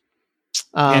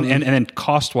 And then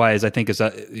cost wise, I think is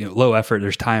low effort.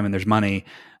 There's time and there's money.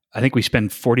 I think we spend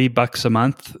 $40 a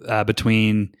month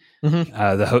between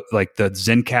the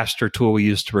Zencastr tool we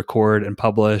use to record and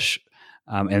publish,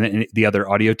 and the other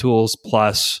audio tools,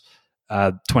 plus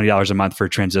 $20 a month for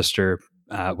Transistor,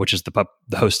 which is the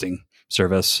hosting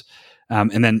service.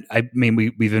 And then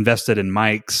we've invested in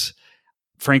mics.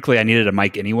 Frankly, I needed a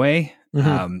mic anyway,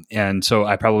 and so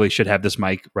I probably should have this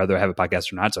mic whether I have a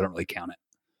podcast or not. So I don't really count it.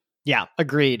 Yeah,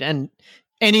 agreed. And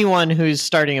anyone who's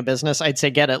starting a business, I'd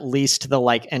say get at least the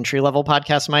entry level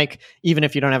podcast mic, even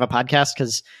if you don't have a podcast.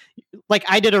 Because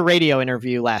I did a radio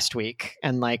interview last week,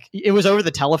 and it was over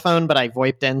the telephone, but I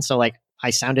VoIPed in, so I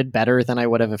sounded better than I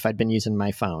would have if I'd been using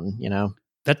my phone.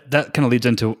 That kind of leads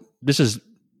into, this is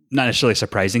not necessarily a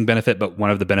surprising benefit, but one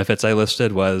of the benefits I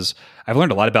listed was I've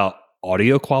learned a lot about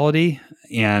audio quality,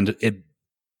 and it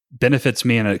benefits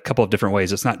me in a couple of different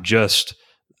ways. It's not just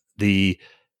the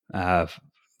podcast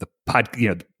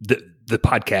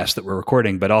that we're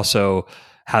recording, but also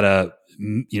how to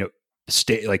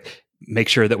make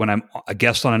sure that when I'm a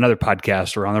guest on another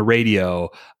podcast or on the radio,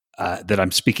 that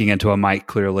I'm speaking into a mic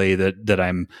clearly, that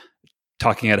I'm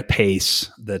talking at a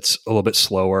pace that's a little bit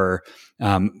slower.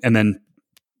 And then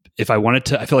I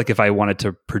feel if I wanted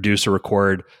to produce or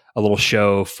record a little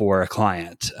show for a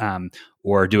client,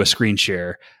 or do a screen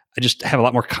share, I just have a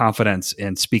lot more confidence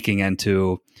in speaking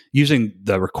into using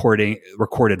the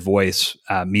recorded voice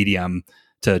medium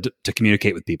to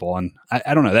communicate with people. And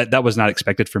I don't know, that was not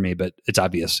expected for me, but it's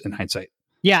obvious in hindsight.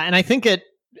 Yeah. And I think it,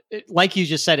 like you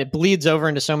just said, it bleeds over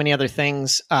into so many other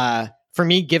things. For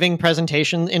me, giving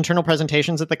internal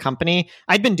presentations at the company,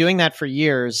 I'd been doing that for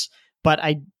years, but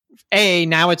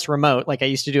now it's remote. Like I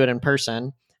used to do it in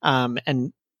person.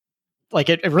 And like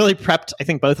it really prepped, I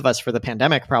think, both of us for the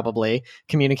pandemic, probably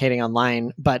communicating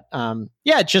online. But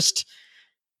just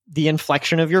the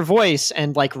inflection of your voice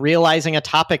and like realizing a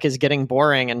topic is getting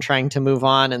boring and trying to move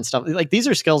on and stuff. Like these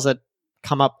are skills that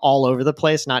come up all over the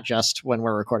place, not just when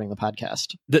we're recording the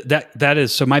podcast. That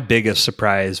is so my biggest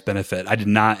surprise benefit. I did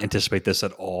not anticipate this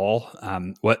at all.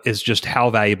 What is just how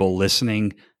valuable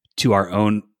listening to our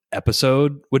own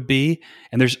episode would be.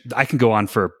 And I can go on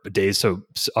for days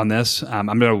on this. I'm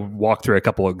going to walk through a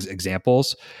couple of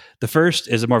examples. The first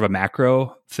is more of a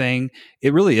macro thing.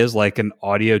 It really is like an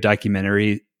audio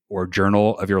documentary or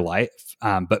journal of your life,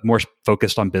 but more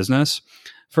focused on business.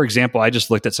 For example, I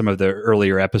just looked at some of the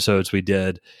earlier episodes we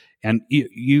did, and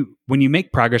you when you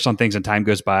make progress on things and time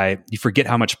goes by, you forget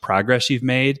how much progress you've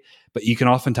made, but you can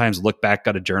oftentimes look back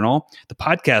at a journal. The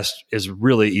podcast is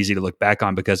really easy to look back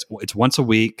on because it's once a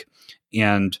week,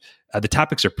 and the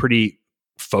topics are pretty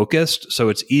focused, so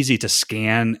it's easy to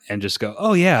scan and just go,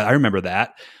 oh yeah, I remember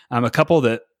that. A couple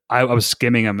that I was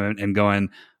skimming them and going,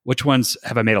 which ones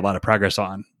have I made a lot of progress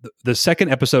on? The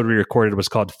second episode we recorded was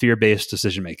called Fear-Based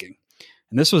Decision Making.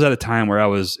 And this was at a time where I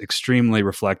was extremely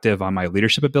reflective on my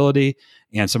leadership ability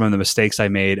and some of the mistakes I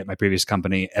made at my previous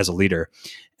company as a leader.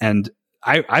 And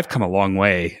I've come a long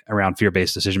way around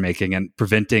fear-based decision-making and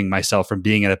preventing myself from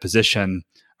being in a position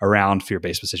around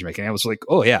fear-based decision-making. I was like,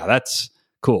 oh yeah, that's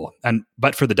cool.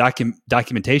 But for the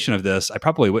documentation of this, I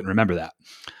probably wouldn't remember that.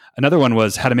 Another one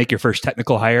was how to make your first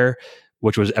technical hire,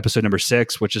 which was episode number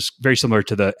 6, which is very similar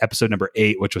to the episode number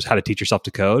 8, which was how to teach yourself to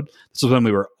code. This was when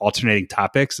we were alternating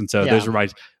topics. And so those were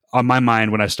on my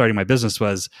mind when I was starting my business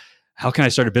was, how can I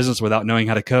start a business without knowing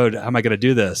how to code? How am I going to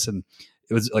do this? And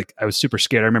it was like, I was super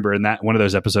scared. I remember in that one of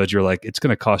those episodes, you're like, it's going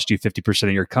to cost you 50%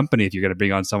 of your company if you're going to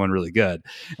bring on someone really good.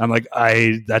 And I'm like,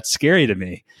 that's scary to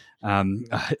me.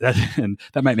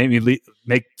 That might make me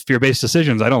make fear-based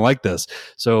decisions. I don't like this.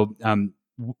 So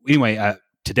anyway,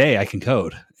 today I can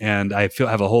code, and I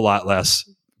have a whole lot less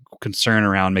concern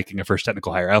around making a first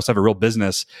technical hire. I also have a real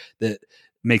business that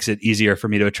makes it easier for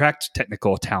me to attract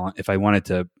technical talent if I wanted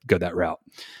to go that route.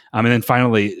 And then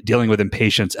finally, dealing with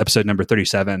impatience, episode number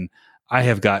 37. I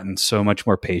have gotten so much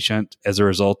more patient as a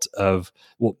result of,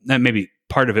 maybe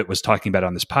part of it was talking about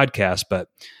on this podcast, but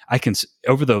I can,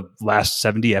 over the last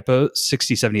 70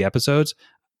 episodes,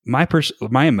 my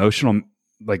emotional,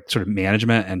 like sort of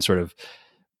management and sort of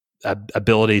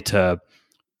ability to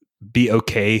be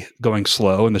okay going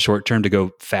slow in the short term to go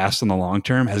fast in the long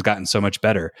term has gotten so much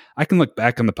better. I can look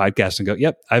back on the podcast and go,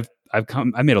 yep, I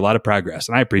made a lot of progress,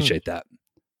 and I appreciate that.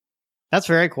 That's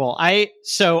very cool. I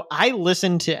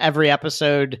listen to every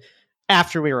episode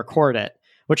after we record it,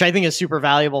 which I think is super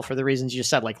valuable for the reasons you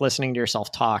said, like listening to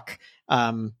yourself talk.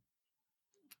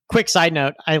 Quick side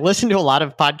note, I listen to a lot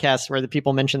of podcasts where the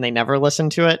people mention they never listen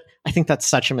to it. I think that's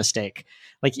such a mistake.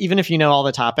 Like, even if you know all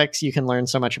the topics, you can learn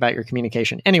so much about your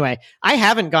communication. Anyway, I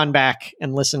haven't gone back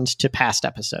and listened to past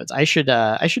episodes. I should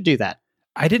do that.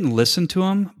 I didn't listen to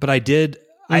them, but I did.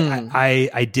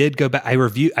 I did go back.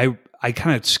 I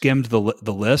kind of skimmed the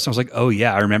list. I was like, oh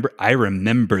yeah, I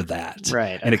remember that.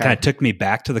 Right. And it kind of took me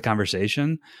back to the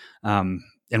conversation, and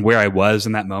where I was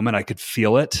in that moment. I could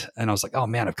feel it, and I was like, oh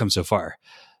man, I've come so far.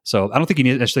 So I don't think you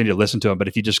necessarily need to listen to them, but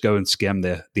if you just go and skim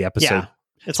the episode. Yeah.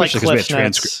 It's like Cliff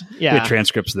Notes. We had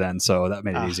transcripts then, so that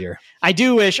made it easier. I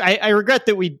do wish, I regret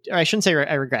that I shouldn't say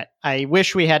I regret. I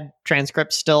wish we had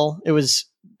transcripts still. It was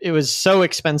so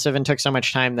expensive and took so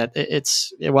much time that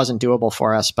it wasn't doable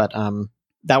for us, but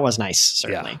that was nice,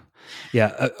 certainly.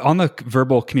 Yeah. On the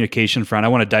verbal communication front, I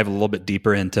want to dive a little bit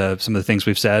deeper into some of the things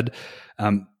we've said.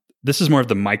 This is more of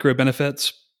the micro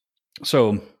benefits.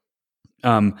 So,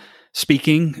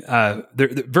 speaking,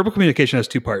 the verbal communication has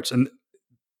 2 parts, and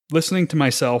listening to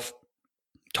myself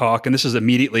talk, and this is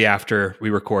immediately after we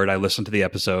record, I listen to the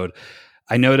episode.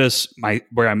 I notice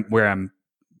where I'm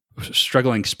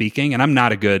struggling speaking, and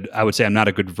I would say I'm not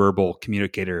a good verbal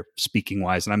communicator speaking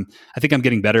wise. And I think I'm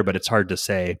getting better, but it's hard to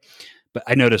say. But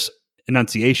I notice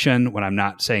enunciation when I'm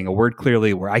not saying a word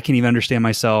clearly, where I can't even understand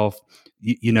myself.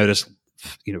 You notice,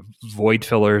 void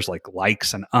fillers like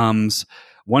likes and ums.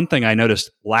 One thing I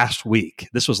noticed last week,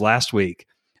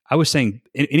 I was saying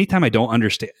anytime I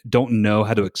don't know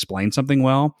how to explain something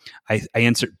well, I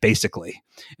insert basically.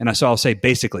 And so I'll say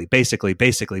basically.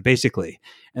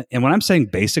 And when I'm saying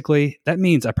basically, that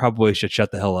means I probably should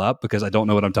shut the hell up because I don't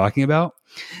know what I'm talking about.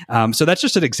 So that's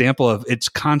just an example of it's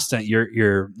constant.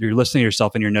 You're listening to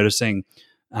yourself and you're noticing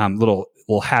little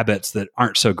habits that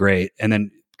aren't so great, and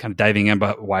then kind of diving in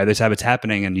about why this habit's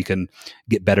happening, and you can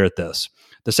get better at this.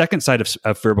 The second side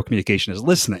of verbal communication is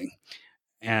listening.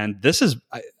 And this is,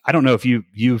 I don't know if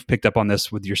you've picked up on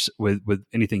this with with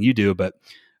anything you do, but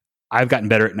I've gotten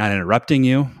better at not interrupting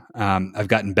you. I've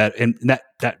gotten better, and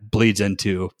that bleeds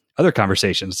into other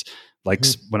conversations, like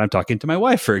when I'm talking to my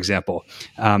wife, for example.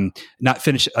 Not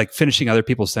finishing other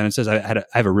people's sentences. I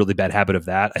have a really bad habit of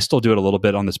that. I still do it a little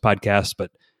bit on this podcast,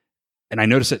 and I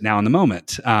notice it now in the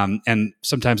moment. And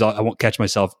sometimes I won't catch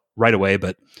myself right away,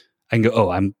 but I can go, oh,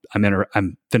 I'm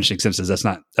finishing sentences. That's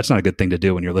not a good thing to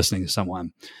do when you're listening to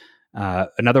someone.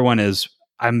 Another one is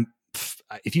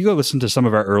if you go listen to some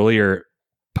of our earlier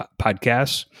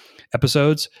podcast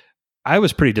episodes, I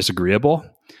was pretty disagreeable.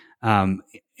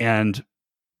 And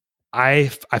I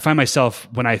find myself,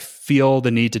 when I feel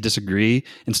the need to disagree,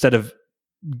 instead of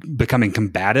becoming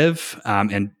combative,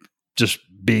 and just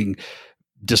being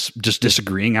just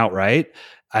disagreeing outright,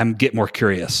 I'm get more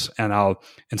curious, and I'll,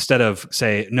 instead of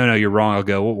say, no, you're wrong, I'll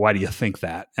go, well, why do you think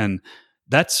that? And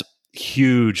that's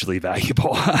hugely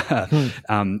valuable.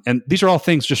 And these are all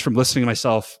things just from listening to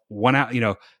myself 1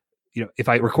 hour, if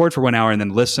I record for 1 hour and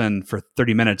then listen for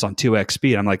 30 minutes on 2x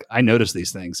speed, I'm like, I notice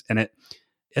these things, and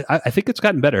I think it's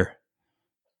gotten better.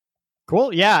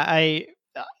 Cool. Yeah.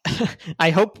 I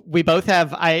hope we both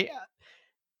have,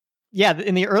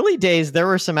 in the early days, there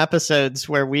were some episodes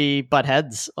where we butt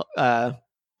heads,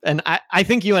 and I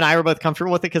think you and I were both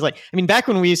comfortable with it because, back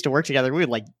when we used to work together, we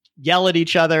would yell at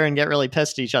each other and get really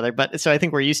pissed at each other. But so I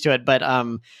think we're used to it. But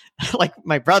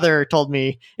my brother told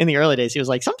me in the early days, he was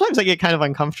like, sometimes I get kind of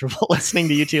uncomfortable listening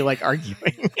to you two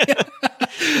arguing.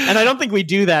 And I don't think we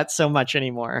do that so much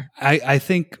anymore. I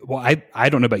think, well, I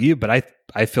don't know about you, but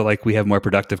I feel like we have more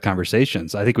productive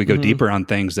conversations. I think we go deeper on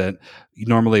things that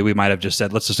normally we might have just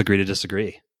said, let's just agree to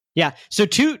disagree. Yeah. So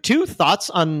two thoughts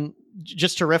on,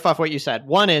 just to riff off what you said.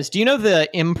 One is, do you know the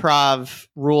improv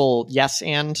rule, yes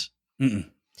and? Mm-mm.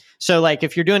 So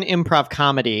if you're doing improv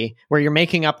comedy where you're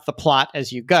making up the plot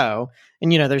as you go,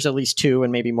 and there's at least two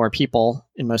and maybe more people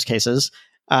in most cases,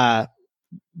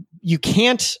 you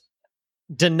can't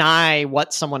deny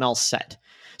what someone else said.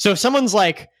 So if someone's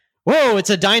like, whoa, it's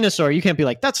a dinosaur, you can't be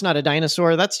like, that's not a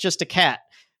dinosaur, that's just a cat.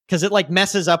 Because it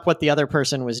messes up what the other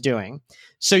person was doing.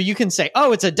 So you can say,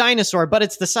 oh, it's a dinosaur, but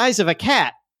it's the size of a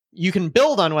cat. You can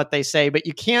build on what they say, but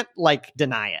you can't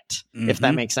deny it, if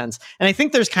that makes sense. And I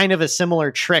think there's kind of a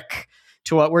similar trick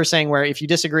to what we're saying, where if you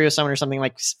disagree with someone or something,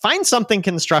 find something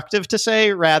constructive to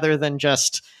say rather than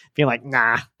just being like,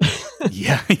 nah.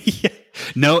 yeah.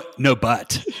 No,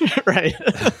 but. Right.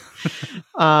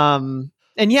 And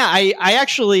yeah, I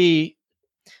actually,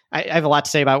 I have a lot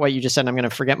to say about what you just said, and I'm going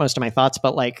to forget most of my thoughts,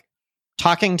 but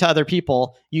talking to other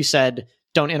people, you said,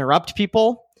 don't interrupt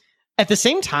people. At the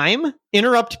same time,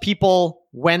 interrupt people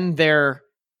when they're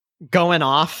going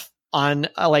off on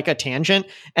a tangent.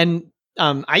 And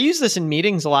I use this in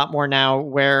meetings a lot more now,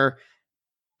 where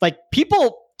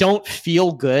people don't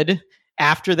feel good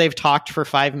after they've talked for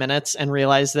 5 minutes and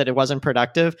realize that it wasn't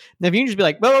productive. And if you can just be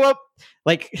like, whoa,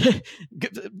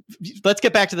 let's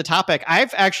get back to the topic.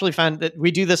 I've actually found that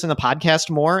we do this in the podcast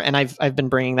more, and I've been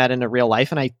bringing that into real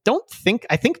life. And I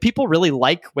think people really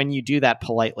like when you do that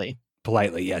politely.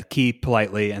 Yeah. Keep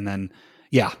politely. And then,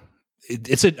 yeah,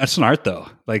 it's an art though.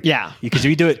 Yeah, because if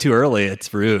you do it too early,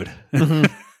 it's rude. Mm-hmm.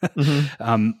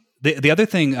 Mm-hmm. The other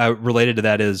thing related to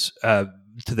that is, to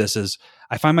this is,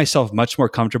 I find myself much more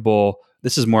comfortable.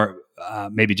 This is more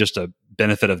maybe just a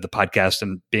benefit of the podcast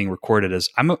and being recorded, is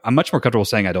I'm much more comfortable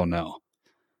saying I don't know.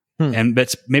 And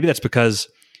that's because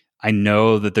I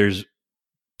know that there's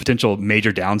potential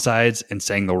major downsides in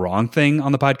saying the wrong thing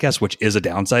on the podcast, which is a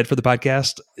downside for the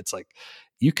podcast. It's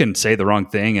you can say the wrong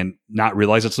thing and not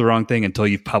realize it's the wrong thing until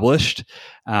you've published.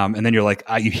 And then you're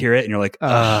you hear it and you're like,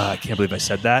 I can't believe I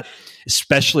said that,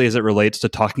 especially as it relates to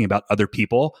talking about other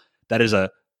people. That is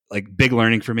a big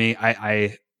learning for me.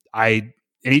 I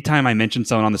anytime I mention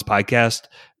someone on this podcast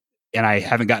and I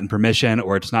haven't gotten permission,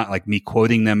 or it's not me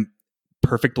quoting them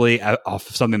perfectly off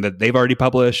of something that they've already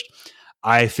published,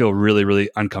 I feel really,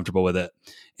 really uncomfortable with it.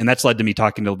 And that's led to me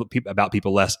talking to about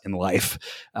people less in life.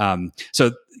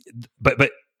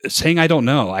 But saying I don't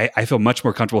know, I feel much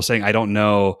more comfortable saying I don't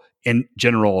know in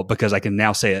general, because I can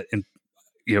now say it in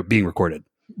being recorded.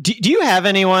 Do you have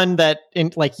anyone that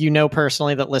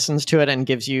personally that listens to it and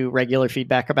gives you regular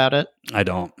feedback about it? I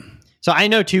don't. So I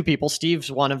know two people.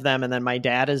 Steve's one of them, and then my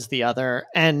dad is the other.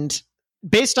 And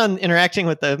based on interacting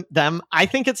with them, I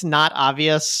think it's not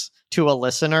obvious to a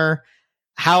listener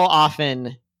how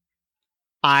often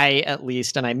I, at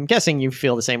least, and I'm guessing you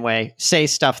feel the same way, say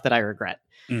stuff that I regret.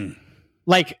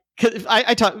 Like,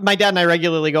 I talk, my dad and I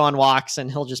regularly go on walks, and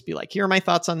he'll just be like, here are my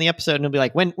thoughts on the episode. And he'll be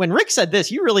like, when Rick said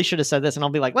this, you really should have said this. And I'll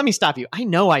be like, let me stop you. I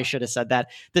know I should have said that.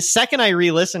 The second I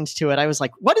re-listened to it, I was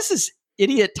like, what is this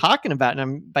idiot talking about?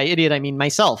 And by idiot, I mean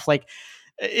myself. Like,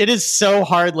 it is so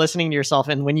hard listening to yourself,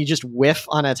 and when you just whiff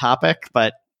on a topic,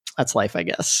 but that's life, I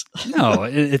guess. No,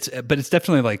 it's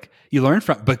definitely like you learn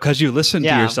from, because you listen to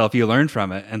yourself, you learn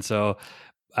from it. And so,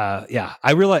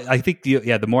 I think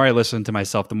the more I listen to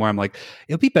myself, the more I'm like,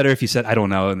 it'll be better if you said, I don't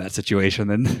know, in that situation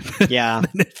than, than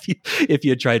if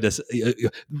you tried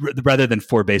to, rather than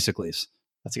four basicallys.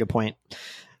 That's a good point.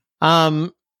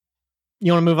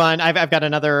 You want to move on? I've got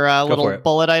another little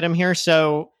bullet item here.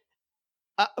 So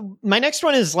my next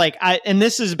one is and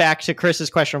this is back to Chris's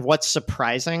question of what's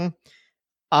surprising.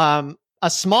 A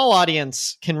small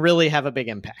audience can really have a big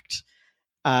impact.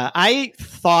 I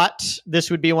thought this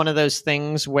would be one of those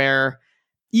things where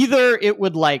either it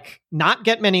would not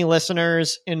get many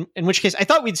listeners, in which case I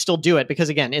thought we'd still do it because,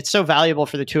 again, it's so valuable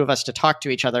for the two of us to talk to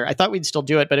each other. I thought we'd still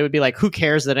do it, but it would be like, who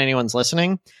cares that anyone's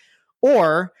listening?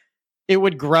 Or it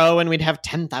would grow and we'd have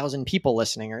 10,000 people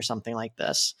listening or something like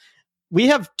this. We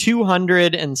have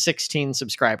 216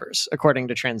 subscribers, according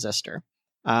to Transistor.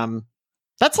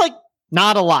 That's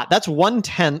not a lot. That's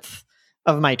 1/10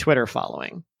 of my Twitter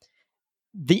following.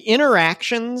 The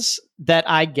interactions that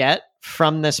I get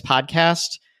from this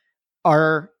podcast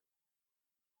are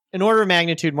an order of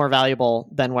magnitude more valuable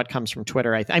than what comes from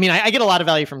Twitter. I get a lot of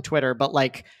value from Twitter, but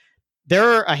there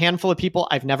are a handful of people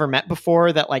I've never met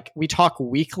before that we talk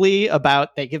weekly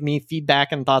about. They give me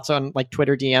feedback and thoughts on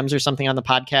Twitter DMs or something on the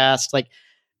podcast.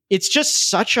 It's just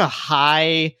such a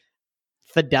high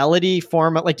fidelity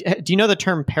form. Do you know the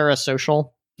term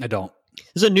parasocial? I don't.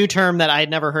 This is a new term that I had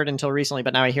never heard until recently,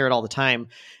 but now I hear it all the time.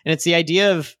 And it's the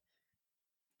idea of,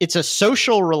 it's a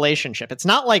social relationship. It's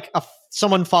not like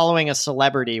someone following a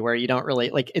celebrity where you don't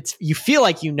really you feel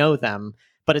like you know them,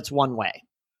 but it's one way.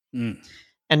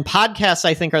 And podcasts,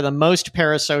 I think, are the most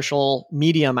parasocial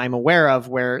medium I'm aware of,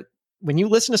 where when you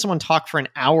listen to someone talk for an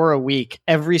hour a week,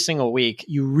 every single week,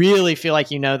 you really feel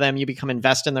like you know them. You become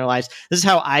invested in their lives. This is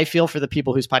how I feel for the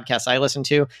people whose podcasts I listen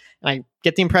to. And I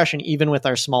get the impression, even with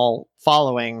our small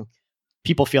following,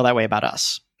 people feel that way about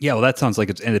us. Yeah, well, that sounds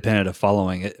like it's independent of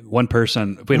following. One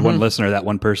person, if we had one listener, that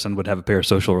one person would have a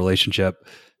parasocial relationship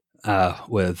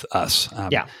with us.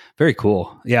 Very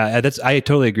cool. Yeah, I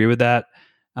totally agree with that.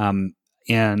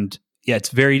 And yeah, it's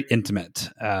very intimate.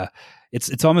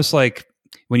 It's almost like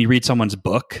when you read someone's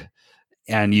book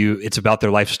and it's about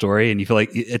their life story, and you feel like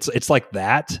it's like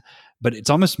that, but it's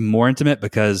almost more intimate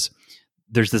because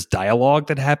there's this dialogue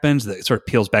that happens that sort of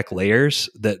peels back layers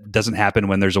that doesn't happen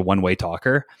when there's a one-way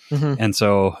talker. And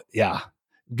so, because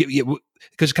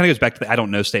it kind of goes back to the I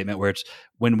don't know statement, where it's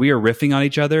when we are riffing on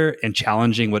each other and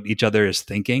challenging what each other is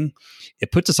thinking,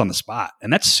 it puts us on the spot.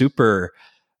 And that's super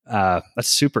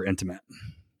intimate.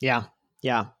 Yeah.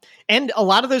 Yeah. And a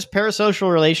lot of those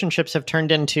parasocial relationships have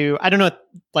turned into, I don't know,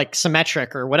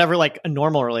 symmetric or whatever, a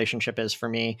normal relationship is for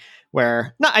me,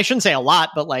 where, no, I shouldn't say a lot,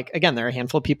 but again, there are a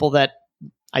handful of people that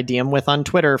I DM with on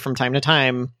Twitter from time to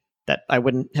time that I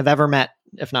wouldn't have ever met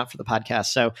if not for the podcast.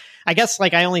 So I guess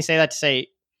I only say that to say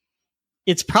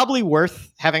it's probably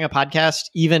worth having a podcast,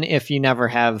 even if you never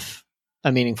have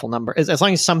a meaningful number. As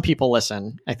long as some people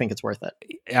listen, I think it's worth it.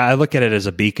 I look at it as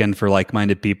a beacon for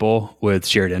like-minded people with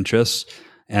shared interests,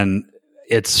 and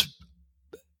it's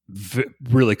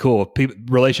really cool.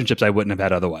 Relationships I wouldn't have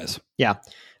had otherwise. Yeah.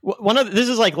 This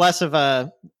is less of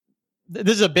a,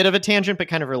 this is a bit of a tangent, but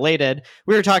kind of related.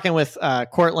 We were talking with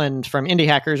Cortland from Indie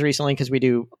Hackers recently, because we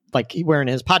do we're in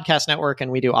his podcast network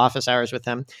and we do office hours with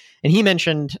him. And he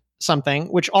mentioned something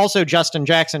which also Justin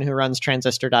Jackson, who runs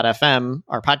Transistor.fm,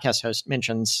 our podcast host,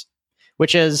 mentions,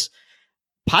 which is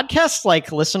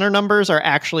podcasts listener numbers are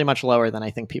actually much lower than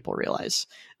I think people realize.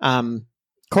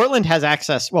 Cortland has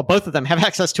access, well, both of them have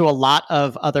access to a lot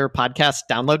of other podcast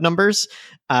download numbers.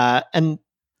 And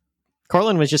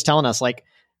Cortland was just telling us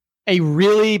a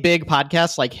really big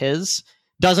podcast like his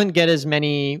doesn't get as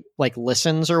many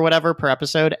listens or whatever per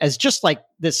episode as just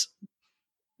this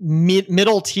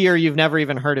middle tier you've never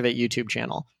even heard of it YouTube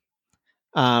channel.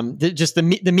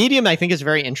 The medium I think is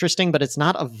very interesting, but it's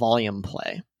not a volume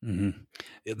play.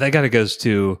 That kind of goes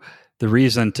to the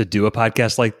reason to do a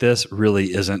podcast like this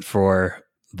really isn't for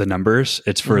the numbers.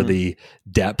 It's for the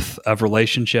depth of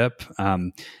relationship.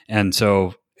 And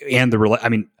the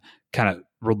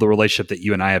relationship that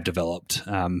you and I have developed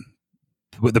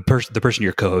with the person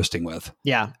you're co-hosting with.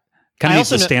 Yeah. Kind of needs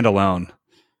to stand alone.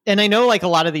 And I know like a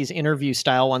lot of these interview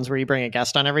style ones where you bring a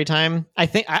guest on every time, I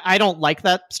think I don't like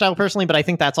that style personally, but I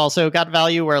think that's also got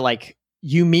value where like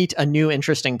you meet a new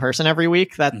interesting person every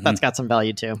week. That's got some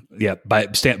value too. Yeah. By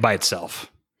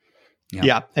itself.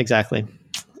 Yeah, exactly.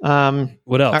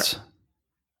 What else?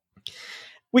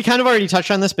 We kind of already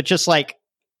touched on this, but just like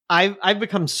I've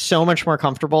become so much more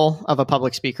comfortable of a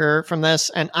public speaker from this.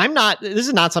 And this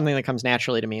is not something that comes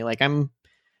naturally to me. Like I'm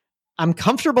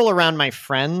comfortable around my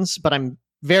friends, but I'm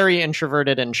very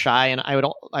introverted and shy, and I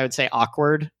would say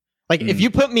awkward. Like if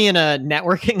you put me in a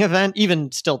networking event,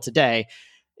 even still today,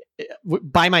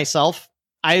 by myself,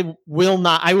 I will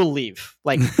leave.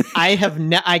 Like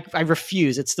I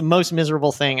refuse. It's the most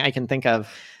miserable thing I can think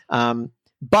of.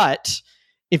 But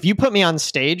if you put me on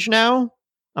stage now,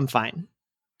 I'm fine.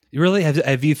 You really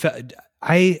have you?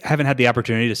 I haven't had the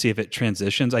opportunity to see if it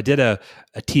transitions. I did a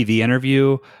TV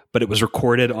interview, but it was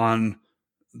recorded on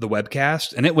the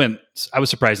webcast, and I was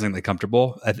surprisingly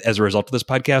comfortable as a result of this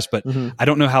podcast, but I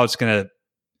don't know how it's going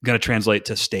to translate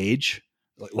to stage,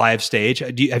 like live stage.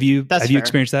 Have you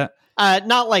experienced that?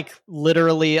 Not like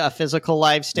literally a physical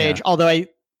live stage, although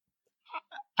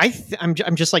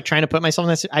I'm just like trying to put myself in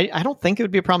this. I don't think it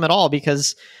would be a problem at all,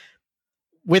 because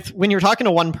when you're talking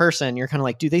to one person, you're kind of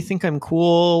like, do they think I'm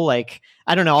cool? Like,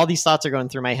 I don't know. All these thoughts are going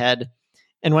through my head.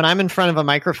 And when I'm in front of a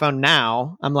microphone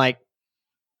now, I'm like,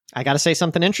 I got to say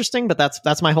something interesting, but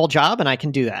that's my whole job, and I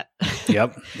can do that.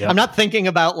 Yep. I'm not thinking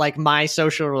about like my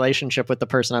social relationship with the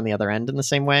person on the other end in the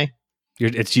same way.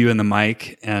 It's you and the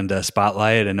mic and a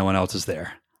spotlight, and no one else is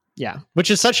there. Yeah, which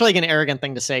is such like an arrogant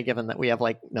thing to say, given that we have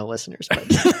like no listeners. But,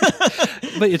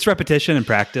 but it's repetition and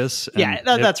practice. And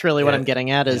that's really what I'm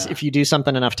getting at. Is if you do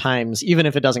something enough times, even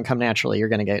if it doesn't come naturally, you're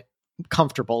going to get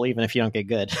comfortable, even if you don't get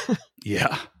good.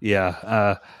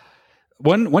 Yeah.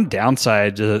 One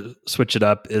downside to switch it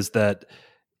up is that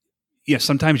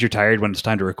sometimes you're tired when it's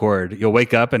time to record. You'll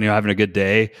wake up and you're having a good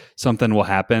day. Something will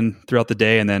happen throughout the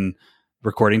day, and then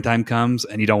recording time comes,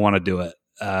 and you don't want to do it.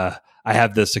 I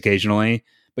have this occasionally,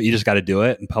 but you just got to do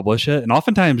it and publish it. And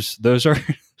oftentimes those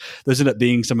end up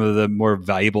being some of the more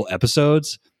valuable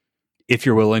episodes if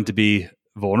you're willing to be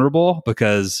vulnerable,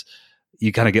 because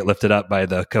you kind of get lifted up by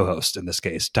the co-host. In this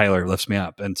case, Tyler lifts me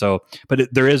up. And so,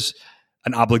 there is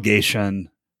an obligation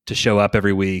to show up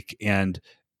every week. And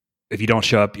if you don't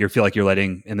show up, you feel like you're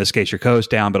letting, in this case, your co-host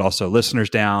down, but also listeners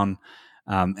down.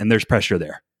 And there's pressure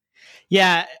there.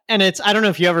 Yeah. And I don't know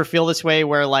if you ever feel this way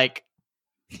where like,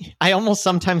 I almost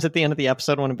sometimes at the end of the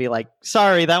episode want to be like,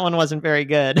 sorry, that one wasn't very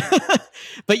good,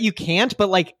 but you can't. But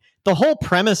like the whole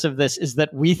premise of this is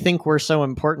that we think we're so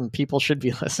important. People should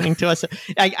be listening to us.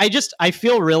 I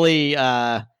feel really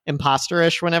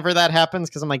imposterish whenever that happens,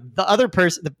 because I'm like, the other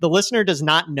person, the listener does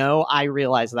not know I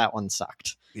realize that one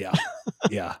sucked. Yeah.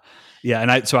 Yeah. Yeah.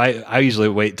 And I usually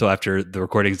wait until after the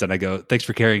recording's done. I go, thanks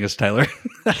for carrying us, Tyler.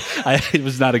 It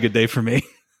was not a good day for me.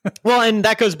 Well, and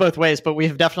that goes both ways, but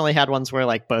we've definitely had ones where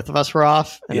like both of us were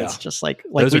off, and it's just like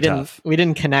those we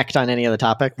didn't connect on any of the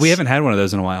topics. We haven't had one of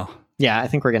those in a while. Yeah, I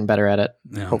think we're getting better at it.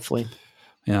 Yeah. Hopefully.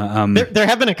 Yeah. There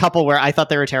have been a couple where I thought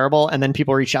they were terrible, and then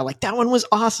people reach out like, that one was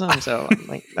awesome. So I'm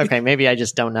like, okay, maybe I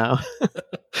just don't know.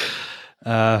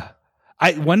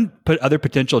 Other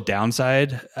potential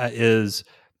downside is,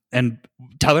 and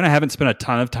Tyler and I haven't spent a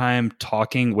ton of time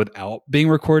talking without being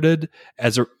recorded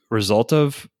as a result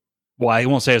of, well, I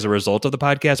won't say as a result of the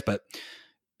podcast, but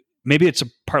maybe it's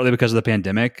partly because of the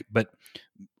pandemic. But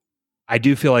I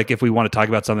do feel like if we want to talk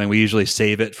about something, we usually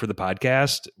save it for the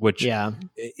podcast, which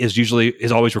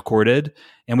is always recorded.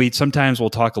 And we sometimes will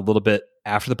talk a little bit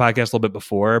after the podcast, a little bit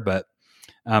before, but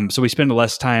so we spend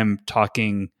less time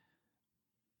talking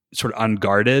sort of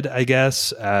unguarded, I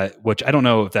guess, which I don't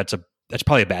know if that's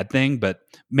probably a bad thing, but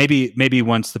maybe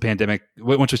once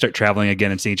we start traveling again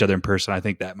and seeing each other in person, I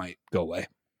think that might go away.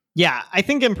 Yeah, I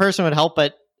think in person would help,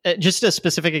 but just a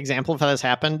specific example of how this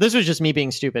happened. This was just me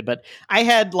being stupid, but I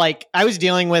was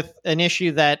dealing with an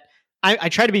issue that I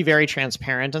try to be very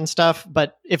transparent and stuff,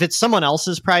 but if it's someone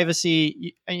else's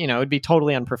privacy, it'd be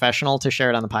totally unprofessional to share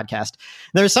it on the podcast.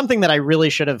 There was something that I really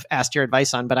should have asked your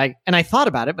advice on, but I thought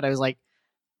about it, but I was like,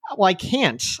 well, I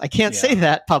can't say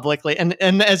that publicly. And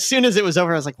as soon as it was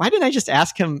over, I was like, why didn't I just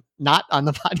ask him not on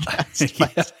the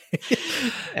podcast?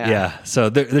 Yeah. So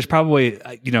there's probably,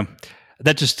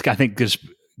 that just, I think just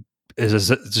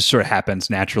sort of happens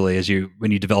naturally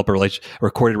when you develop a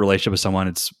recorded relationship with someone.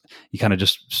 It's, you kind of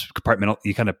just compartmental,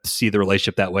 you kind of see the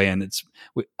relationship that way. And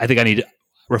I think I need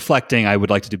reflecting, I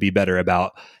would like to be better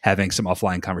about having some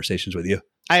offline conversations with you.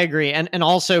 I agree. And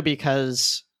also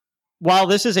because while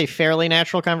this is a fairly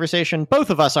natural conversation,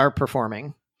 both of us are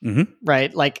performing,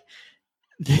 right? Like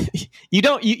you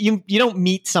don't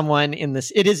meet someone in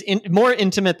this. It is more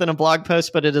intimate than a blog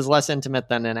post, but it is less intimate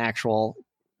than an actual,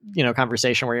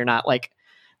 conversation where you're not like,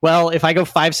 well, if I go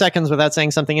 5 seconds without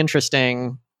saying something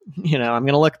interesting, I'm going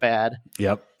to look bad.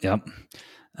 Yep.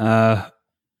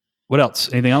 What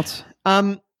else? Anything else?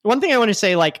 One thing I want to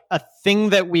say, like a thing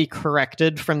that we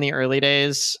corrected from the early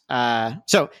days.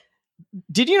 So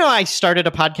did you know I started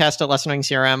a podcast at Less Annoying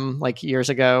CRM like years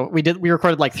ago? We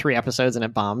recorded like 3 episodes and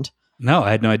it bombed. No,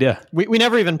 I had no idea. We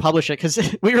never even published it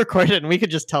because we recorded it and we could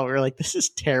just tell we were like, this is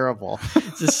terrible.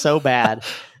 This is so bad.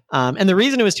 And the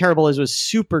reason it was terrible is it was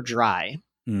super dry.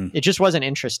 It just wasn't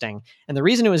interesting. And the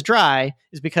reason it was dry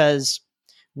is because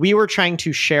we were trying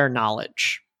to share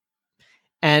knowledge.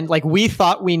 And like we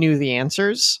thought we knew the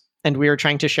answers and we were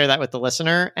trying to share that with the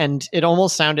listener. And it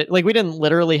almost sounded like we didn't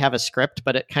literally have a script,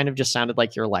 but it kind of just sounded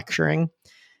like you're lecturing.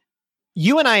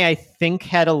 You and I think,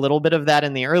 had a little bit of that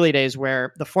in the early days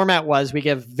where the format was we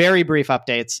give very brief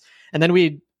updates and then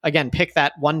we'd, again, pick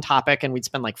that one topic and we'd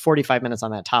spend like 45 minutes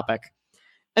on that topic.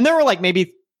 And there were like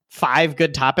maybe 5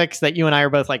 good topics that you and I are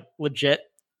both like legit.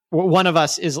 One of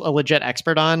us is a legit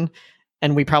expert on,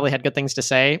 and we probably had good things to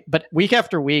say. But week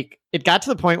after week, it got to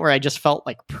the point where I just felt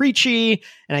like preachy.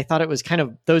 And I thought it was kind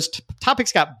of, those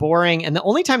topics got boring. And the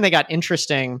only time they got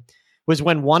interesting was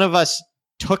when one of us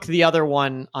took the other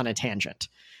one on a tangent,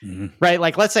 right?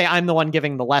 Like, let's say I'm the one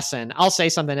giving the lesson. I'll say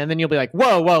something and then you'll be like,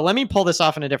 whoa, let me pull this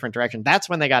off in a different direction. That's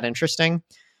when they got interesting.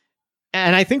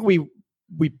 And I think we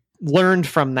learned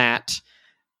from that.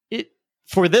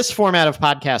 For this format of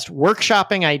podcast,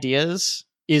 workshopping ideas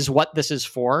is what this is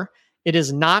for. It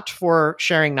is not for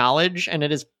sharing knowledge, and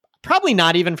it is probably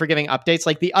not even for giving updates.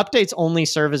 Like the updates only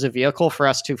serve as a vehicle for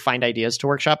us to find ideas to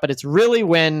workshop, but it's really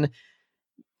when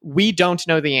we don't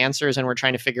know the answers and we're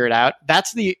trying to figure it out.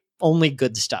 That's the only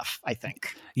good stuff, I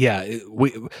think. Yeah.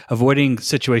 Avoiding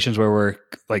situations where we're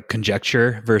like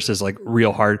conjecture versus like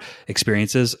real hard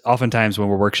experiences. Oftentimes when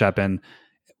we're workshopping,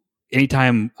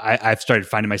 anytime I've started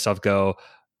finding myself go,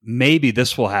 maybe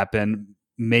this will happen,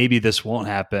 maybe this won't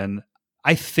happen.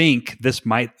 I think this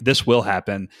will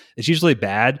happen. It's usually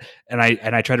bad. And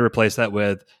I try to replace that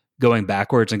with going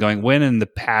backwards and going, when in the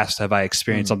past have I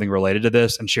experienced something related to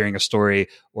this, and sharing a story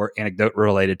or anecdote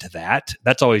related to that.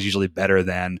 That's always usually better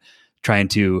than trying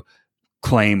to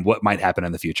claim what might happen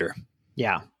in the future.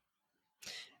 Yeah.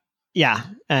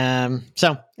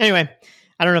 So anyway,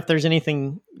 I don't know if there's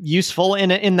anything useful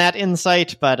in that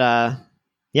insight, but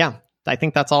yeah, I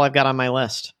think that's all I've got on my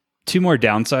list. 2 more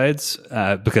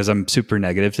downsides because I'm super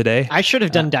negative today. I should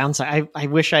have done downside. I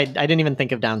wish I didn't even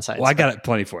think of downsides. Well, I got it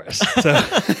plenty for us. So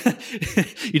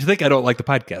you'd think I don't like the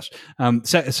podcast.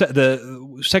 So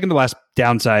the second to last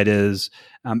downside is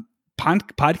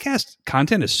podcast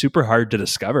content is super hard to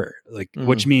discover. Like,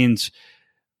 which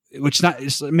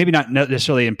it's maybe not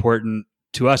necessarily important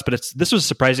to us, but this was a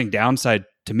surprising downside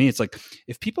to me. It's like,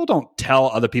 if people don't tell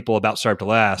other people about Startup to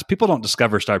Last, people don't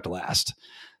discover Startup to Last.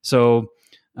 So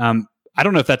I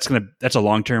don't know if that's a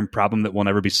long-term problem that will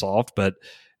never be solved, but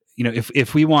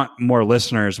if we want more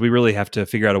listeners, we really have to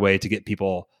figure out a way to get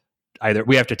people, either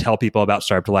we have to tell people about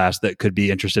Startup to Last that could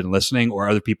be interested in listening, or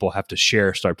other people have to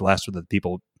share Startup to Last with other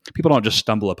people. People don't just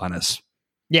stumble upon us.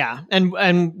 Yeah. And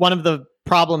one of the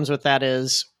problems with that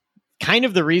is kind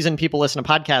of the reason people listen to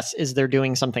podcasts is they're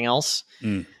doing something else.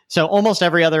 So almost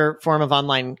every other form of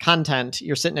online content,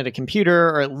 you're sitting at a computer,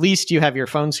 or at least you have your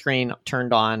phone screen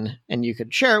turned on and you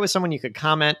could share it with someone, you could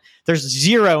comment. There's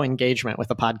zero engagement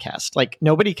with a podcast. Like,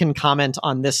 nobody can comment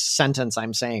on this sentence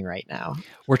I'm saying right now.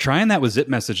 We're trying that with Zip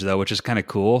Message though, which is kind of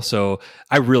cool. So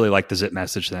I really like the Zip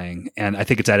Message thing. And I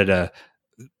think it's added a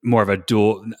more of a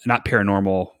dual, not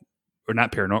paranormal, or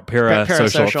not parasocial,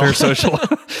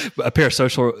 a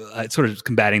parasocial, sort of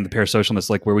combating the parasocialness,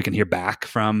 like where we can hear back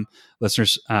from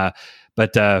listeners.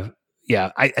 But I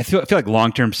feel like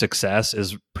long-term success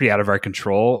is pretty out of our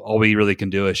control. All we really can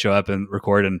do is show up and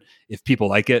record. And if people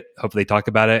like it, hopefully talk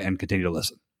about it and continue to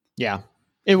listen. Yeah.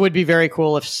 It would be very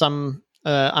cool if some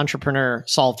entrepreneur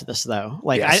solved this though.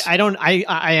 Like, yes.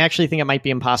 I actually think it might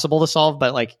be impossible to solve,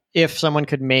 but like if someone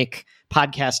could make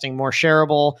podcasting more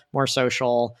shareable, more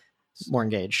social, more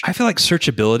engaged. I feel like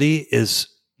searchability is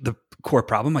the core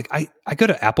problem. Like I go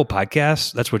to Apple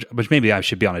Podcasts, which maybe I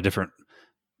should be on a different.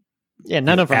 Yeah,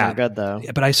 none of them are good though.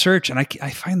 Yeah, but I search and I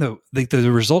find the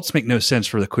results make no sense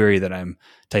for the query that I'm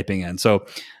typing in. So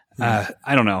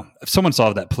I don't know. If someone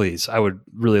solved that, please. I would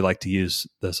really like to use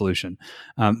the solution.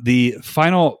 The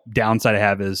final downside I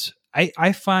have is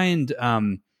I find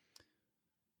the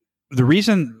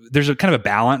reason there's a kind of a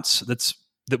balance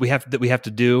that we have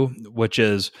to do, which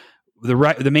is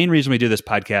the main reason we do this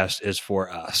podcast is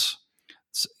for us.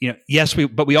 Yes,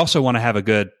 but we also want to have a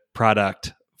good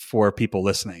product for people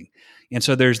listening. And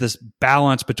so there's this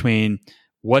balance between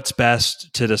what's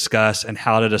best to discuss and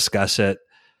how to discuss it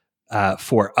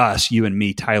for us, you and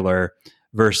me, Tyler,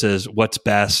 versus what's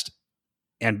best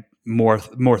and more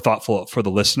thoughtful for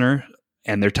the listener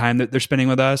and their time that they're spending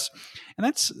with us. And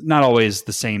that's not always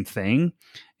the same thing.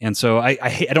 And so I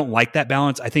don't like that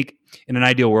balance. I think in an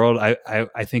ideal world,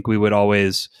 I think we would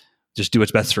always just do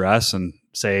what's best for us and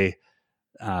say,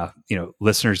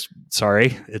 listeners,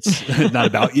 sorry, it's not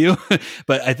about you.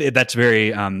 But that's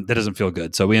very, that doesn't feel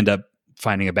good. So we end up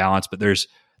finding a balance, but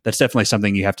that's definitely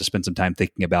something you have to spend some time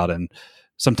thinking about. And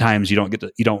sometimes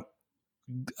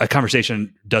a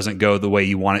conversation doesn't go the way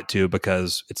you want it to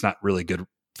because it's not really good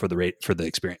for the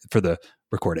experience, for the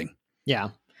recording. Yeah.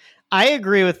 I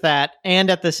agree with that. And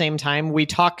at the same time, we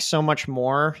talk so much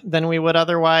more than we would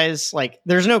otherwise. Like,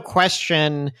 there's no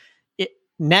question it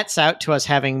nets out to us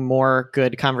having more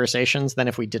good conversations than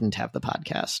if we didn't have the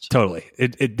podcast. Totally.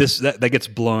 That gets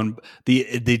blown.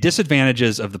 The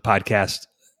disadvantages of the podcast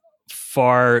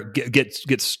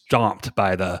gets stomped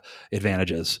by the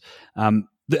advantages.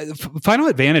 The final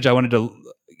advantage I wanted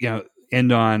to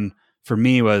end on for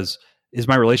me is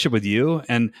my relationship with you.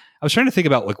 And I was trying to think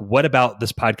about what about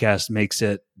this podcast makes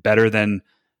it better than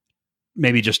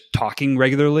maybe just talking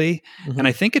regularly. Mm-hmm. And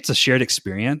I think it's a shared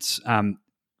experience.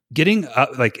 Getting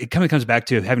up, it kind of comes back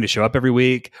to having to show up every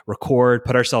week, record,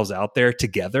 put ourselves out there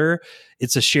together.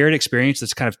 It's a shared experience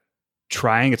that's kind of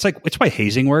trying. It's why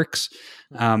hazing works.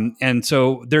 And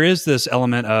so there is this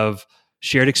element of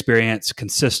shared experience,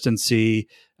 consistency,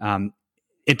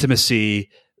 intimacy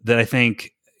that I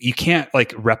think you can't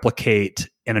replicate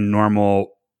in a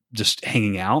normal just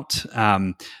hanging out.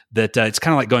 That it's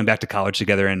kind of like going back to college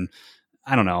together. And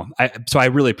I don't know. So I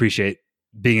really appreciate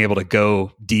being able to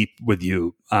go deep with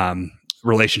you,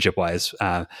 relationship wise,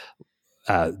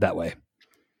 that way.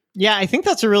 Yeah, I think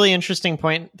that's a really interesting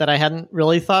point that I hadn't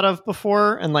really thought of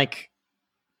before, and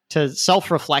to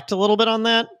self-reflect a little bit on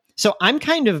that. So I'm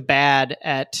kind of bad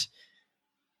at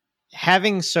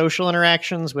having social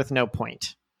interactions with no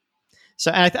point.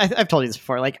 So I've told you this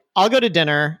before. I'll go to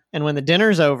dinner, and when the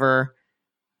dinner's over,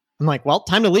 I'm like, well,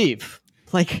 time to leave.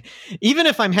 Even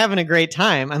if I'm having a great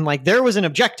time, I'm like, there was an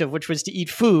objective, which was to eat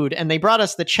food, and they brought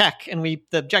us the check, and the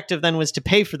objective then was to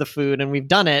pay for the food, and we've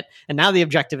done it, and now the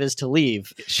objective is to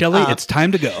leave. Shelley, it's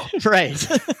time to go. Right.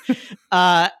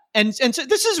 And so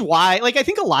this is why, I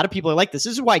think a lot of people are like this.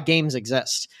 This is why games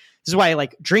exist. This is why,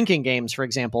 drinking games, for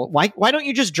example. Why don't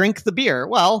you just drink the beer?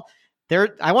 Well,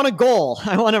 I want a goal.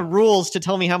 I want rules to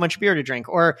tell me how much beer to drink.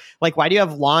 Or why do you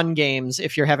have lawn games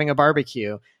if you're having a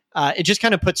barbecue? It just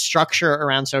kind of puts structure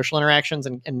around social interactions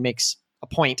and makes a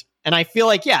point. And I feel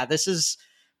this is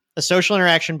a social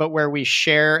interaction, but where we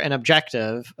share an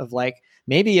objective of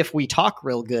maybe if we talk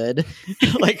real good,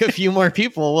 a few more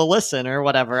people will listen or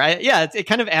whatever. It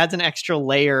kind of adds an extra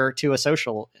layer to a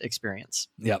social experience.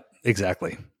 Yep,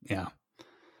 exactly. Yeah.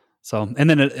 So, and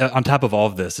then on top of all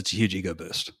of this, it's a huge ego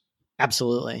boost.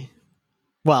 Absolutely.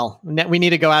 Well, we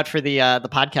need to go out for the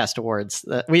podcast awards.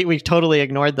 We totally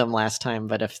ignored them last time,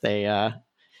 but if they,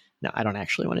 no, I don't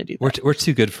actually want to do that. We're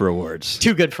too good for awards.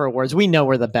 Too good for awards. We know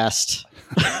we're the best.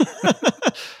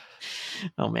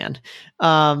 Oh man.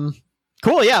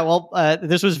 Cool. Yeah. Well,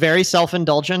 this was very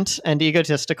self-indulgent and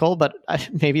egotistical, but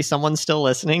maybe someone's still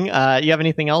listening. You have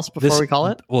anything else before we call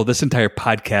it? Well, this entire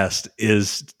podcast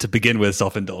is to begin with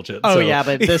self-indulgent. Oh, so. Yeah.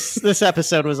 But this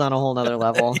episode was on a whole nother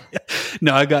level. Yeah.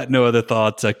 No, I got no other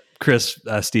thoughts. Chris,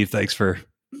 Steve, thanks for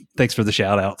the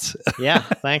shout outs. Yeah.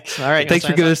 Thanks. All right. Thanks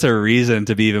for giving us a reason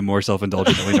to be even more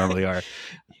self-indulgent than we normally are.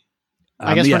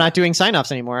 I guess we're not doing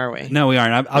sign-offs anymore, are we? No, we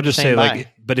aren't. I'll just say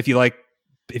but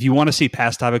if you want to see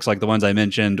past topics like the ones I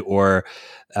mentioned, or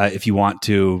if you want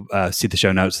to see the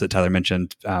show notes that Tyler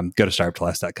mentioned, go to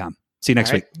startuptolast.com. See you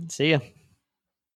next week. See you.